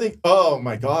Dawn? I think, oh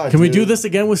my God. Can we do this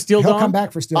again with Steel Dawn? He'll come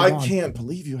back for Steel Dawn. I can't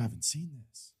believe you haven't seen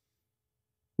this.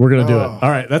 We're going to do it. All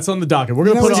right, that's on the docket. We're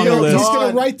going to put it on the list. He's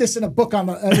going to write this in a book on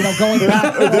the, going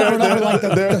back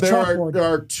there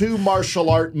are two martial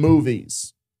art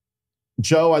movies.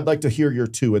 Joe, I'd like to hear your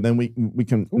two, and then we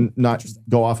can not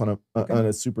go off on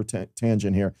a super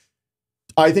tangent here.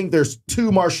 I think there's two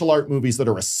martial art movies that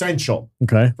are essential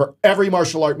for every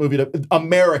martial art movie.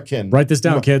 American. Write this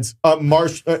down, kids.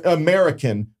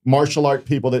 American martial art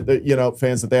people that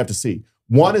fans that they have to see.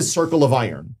 One is Circle of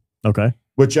Iron. Okay.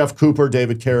 With Jeff Cooper,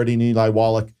 David Carradine, Eli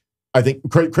Wallach. I think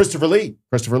Christopher Lee.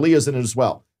 Christopher Lee is in it as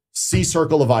well. See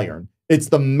Circle of Iron. It's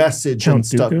the message and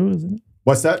stuff. Count Dooku is in it?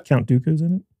 What's that? Count Dooku's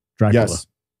in it? Dracula.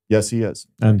 Yes, he is.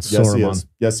 And Saruman.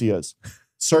 Yes, he is.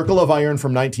 Circle of Iron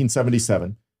from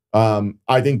 1977.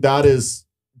 I think that is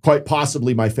quite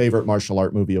possibly my favorite martial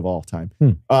art movie of all time.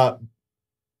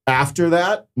 After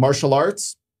that, martial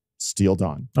arts, Steel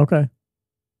Dawn. Okay.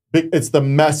 It's the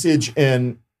message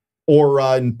and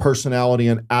aura and personality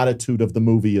and attitude of the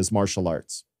movie is martial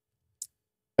arts.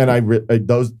 And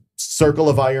those Circle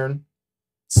of Iron,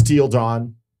 Steel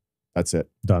Dawn, that's it.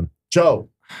 Done. Joe.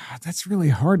 That's really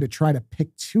hard to try to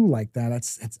pick two like that.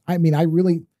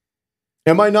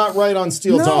 Am I not right on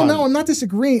Steel Dawn? No, I'm not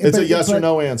disagreeing. It's a yes or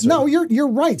no answer. No, you're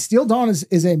right. Steel Dawn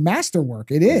is a masterwork.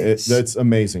 It is. It's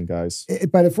amazing, guys.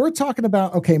 But if we're talking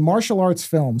about, martial arts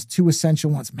films, two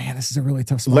essential ones, man, this is a really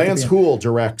tough spot. Lance Houle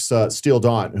directs Steel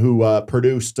Dawn, who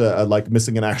produced like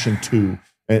Missing in Action 2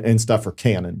 and stuff for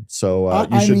Canon. So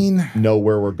you should know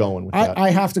where we're going with that.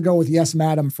 I have to go with Yes,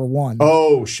 Madam for one.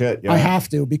 Oh, shit. Yeah. I have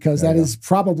to, because that is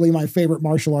probably my favorite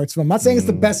martial arts film. I'm not saying it's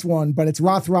the best one, but it's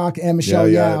Rothrock and Michelle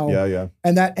Yao. Yeah.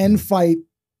 And that end fight,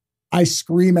 I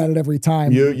scream at it every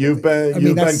time. You've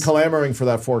been clamoring for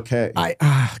that 4K. I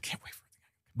can't wait for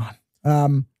it. Come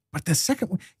on. But the second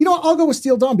one, I'll go with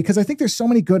Steel Dawn because I think there's so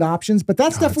many good options, but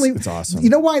that's definitely, it's awesome. You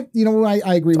know why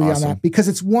I agree with you on that? Because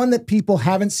it's one that people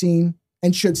haven't seen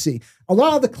and should see. A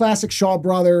lot of the classic Shaw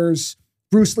Brothers,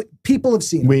 Bruce Lee, people have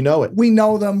seen it. We know it. We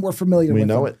know them. We're familiar with them.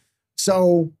 We know it.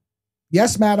 So,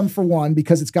 Yes, Madam for one,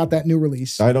 because it's got that new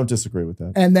release. I don't disagree with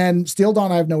that. And then Steel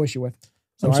Dawn, I have no issue with.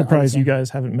 So I'm surprised you guys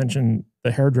haven't mentioned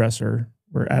The Hairdresser,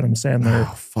 where Adam Sandler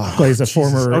plays a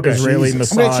former Israeli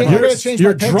massage. I'm gonna change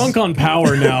You're drunk on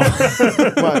power now.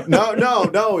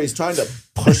 No. He's trying to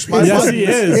push my Yes, buttons. he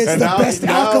is. It's the best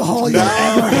alcohol you've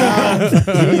ever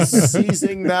had. He's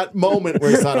seizing that moment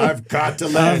where he's like, I've got to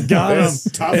let this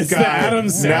tough It's guy. the Adam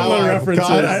Sandler Now I've references.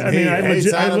 got I him. mean, He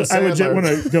hates Adam I legit Sandler.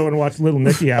 want to go and watch Little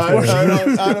Nicky I after.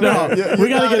 don't know. We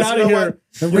got to get out of here.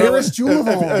 The rarest jewel of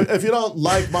all. If you don't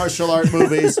like martial art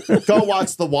movies, go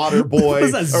watch The Water Boy. What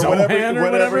is that, Zohan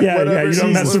or whatever? Yeah, you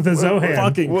don't mess with the Zohan.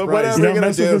 Fucking Whatever You you're don't gonna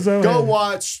mess with do, the Zohan. go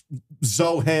watch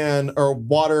Zohan or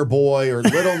Water Boy or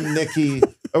Little Nicky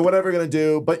or whatever you're gonna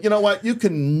do. But you know what? You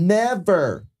can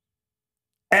never,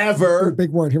 ever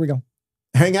Big word. Here we go.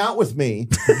 hang out with me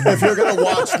if you're gonna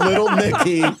watch Little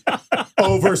Nicky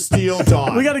over Steel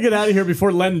Dawn. We got to get out of here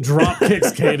before Len drop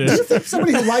kicks Kaden. Do you think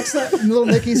somebody who likes that little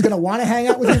Nicky's going to want to hang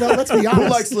out with you, though? Let's be honest. Who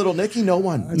likes Little Nicky? No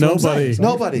one. That's what I'm Nobody.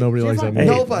 saying. Nobody likes that Hey,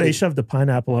 movie. Nobody. They shoved a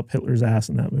pineapple up Hitler's ass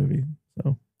in that movie.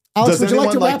 So Alex, Does would you like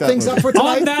to anyone like wrap that things movie? up for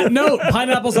tonight? On that note,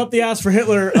 pineapples up the ass for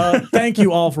Hitler. Thank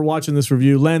you all for watching this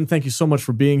review. Len, thank you so much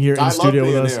for being here in I the love studio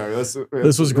being with us. here.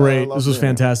 This was great. I love This was being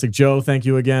here. fantastic. Joe, thank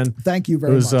you again. Thank you It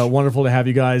very was much. wonderful to have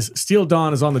you guys. Steel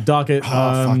Dawn is on the docket.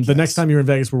 fuck The yes. next time you're in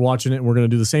Vegas, we're watching it, and we're going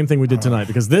to do the same thing we did tonight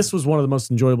because this was one of the most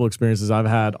enjoyable experiences I've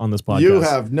had on this podcast. You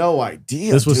have no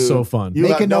idea. This was dude. so fun. You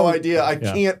Make have a no note. idea. I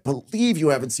Yeah. can't believe you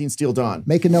haven't seen Steel Dawn.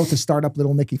 Make a note to start up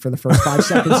Little Nicky for the first 5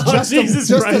 seconds. Just, Jesus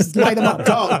to Christ. light him up.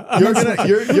 Oh, you're gonna.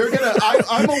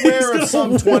 I'm aware of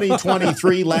some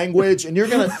 2023 language, and you're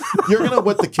gonna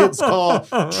what the kids call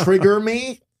trigger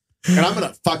me, and I'm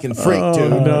gonna fucking freak, dude.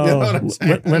 no. You know what I'm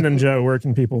saying? Len and Joe, where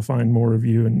can people find more of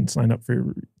you and sign up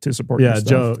to support your Yeah, stuff?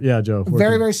 Joe. Yeah, Joe.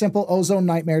 Very, very simple.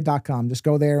 OzoneNightmare.com. Just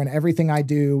go there, and everything I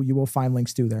do, you will find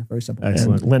links to there. Very simple.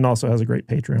 Excellent. And Len also has a great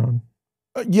Patreon.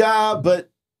 Yeah, but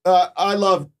I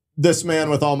love this man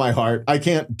with all my heart. I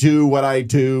can't do what I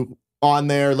do on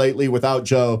there lately without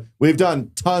Joe. We've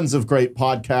done tons of great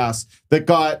podcasts that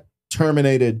got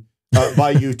terminated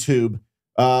by YouTube.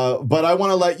 But I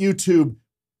want to let YouTube,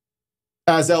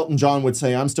 as Elton John would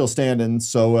say, I'm still standing,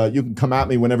 so you can come at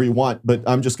me whenever you want, but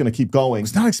I'm just going to keep going. I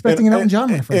was not expecting an Elton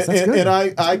John reference. That's good. And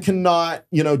I cannot,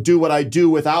 do what I do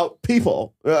without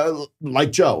people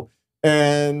like Joe.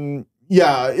 And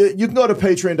yeah, you can go to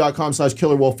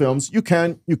patreon.com/killerwolffilms. You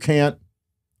can, you can't.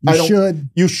 You should.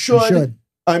 You should. You should.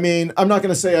 I mean, I'm not going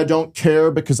to say I don't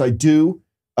care because I do.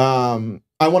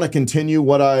 I want to continue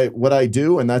what I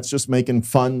do, and that's just making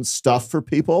fun stuff for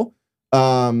people.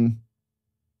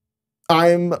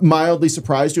 I'm mildly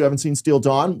surprised you haven't seen Steel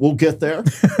Dawn. We'll get there.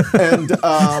 And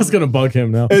It's going to bug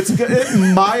him now.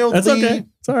 it mildly. That's okay.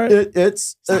 It's all right.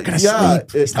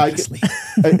 It's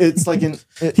like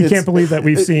He can't believe that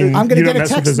we've seen. I'm gonna You get Don't a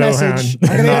Mess with text the message. Zohan.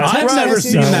 I'm gonna get a I've text never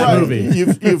message. seen that Right. movie.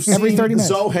 You've Every seen 30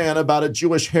 minutes. Zohan about a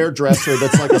Jewish hairdresser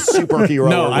that's like a superhero.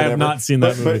 No, or I have whatever. not seen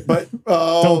that movie. But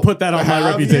Don't put that on my have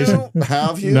reputation. You?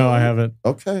 Have you? No, I haven't.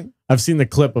 Okay. I've seen the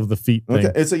clip of the feet thing.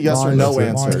 Okay. It's a yes or Mine no too.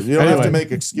 answer. Mine. You don't have to Anyway.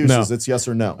 make excuses. No. It's yes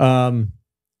or no.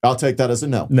 I'll take that as a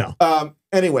no. No.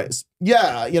 Anyways,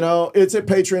 yeah, it's at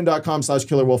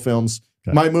patreon.com/killerwolffilms.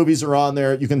 Okay. My movies are on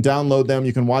there. You can download them.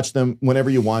 You can watch them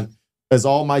whenever you want. As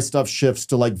all my stuff shifts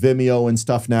to like Vimeo and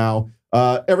stuff now.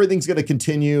 Everything's going to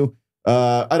continue.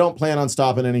 I don't plan on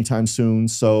stopping anytime soon.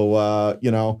 So,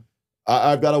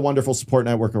 I've got a wonderful support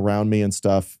network around me and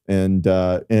stuff. And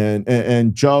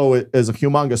Joe is a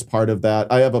humongous part of that.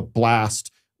 I have a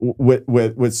blast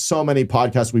with so many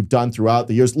podcasts we've done throughout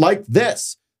the years, like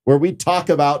this, where we talk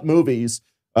about movies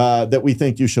that we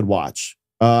think you should watch.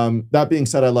 That being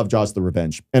said, I love Jaws the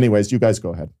Revenge. Anyways, you guys go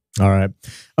ahead. All right.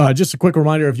 Just a quick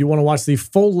reminder, if you want to watch the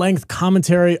full-length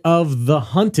commentary of The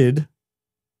Hunted,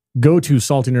 go to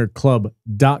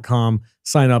saltynerdclub.com,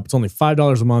 sign up. It's only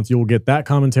 $5 a month. You will get that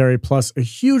commentary plus a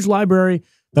huge library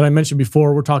that I mentioned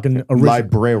before. We're talking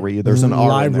Library. There's an R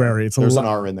Library. in It's there. a There's li- an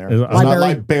R in there. It's- It's not Library.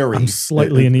 library. I'm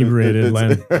slightly inebriated,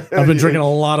 Len. I've been drinking a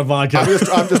lot of vodka.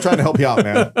 I'm just trying to help you out,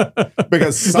 man.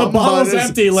 Because The bottle's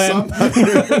empty, Len.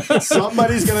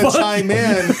 somebody's going to chime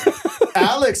in.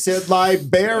 Alex said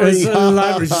library. It's a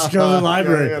library. Just go to the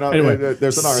library. Anyway.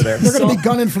 There's an R there. They're going to be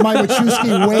gunning for my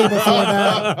Wachowski way before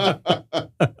that.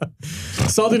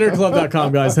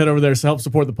 SaltyNerdClub.com, guys. Head over there to help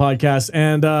support the podcast.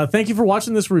 And thank you for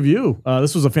watching this review.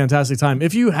 This was a fantastic time.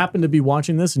 If you happen to be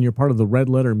watching this and you're part of the Red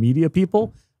Letter Media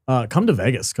people, come to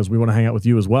Vegas because we want to hang out with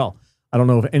you as well. I don't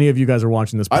know if any of you guys are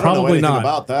watching this. I don't know Probably anything not.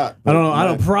 about that. I don't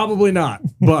know. Probably not.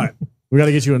 But we got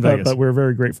to get you in Vegas. But we're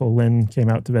very grateful Len came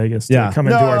out to Vegas to Yeah. come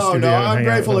into our studio. and I'm hang out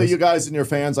grateful with to us. you guys and your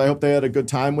fans. I hope they had a good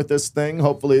time with this thing.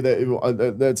 Hopefully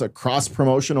that's a cross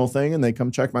promotional thing and they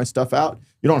come check my stuff out.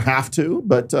 You don't have to,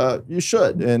 but you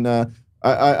should. And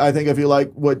I think if you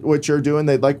like what you're doing,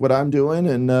 they'd like what I'm doing,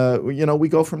 and we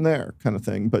go from there, kind of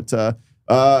thing. But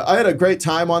I had a great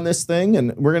time on this thing,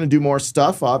 and we're going to do more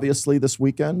stuff, obviously, this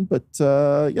weekend. But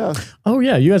yeah. Oh,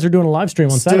 yeah. You guys are doing a live stream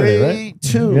on Saturday, right?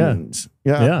 Stay tuned.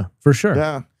 Yeah, for sure.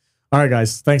 Yeah. All right,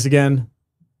 guys. Thanks again.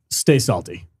 Stay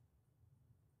salty.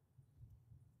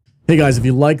 Hey guys, if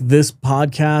you like this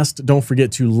podcast, don't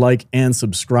forget to like and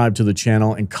subscribe to the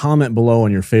channel and comment below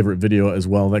on your favorite video as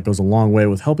well. That goes a long way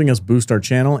with helping us boost our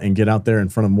channel and get out there in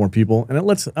front of more people. And it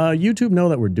lets YouTube know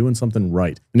that we're doing something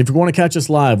right. And if you want to catch us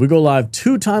live, we go live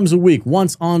 2 times a week,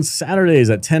 once on Saturdays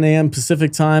at 10 a.m.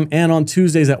 Pacific time and on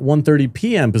Tuesdays at 1:30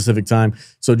 p.m. Pacific time.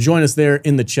 So join us there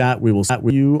in the chat. We will see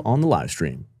you on the live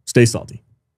stream. Stay salty.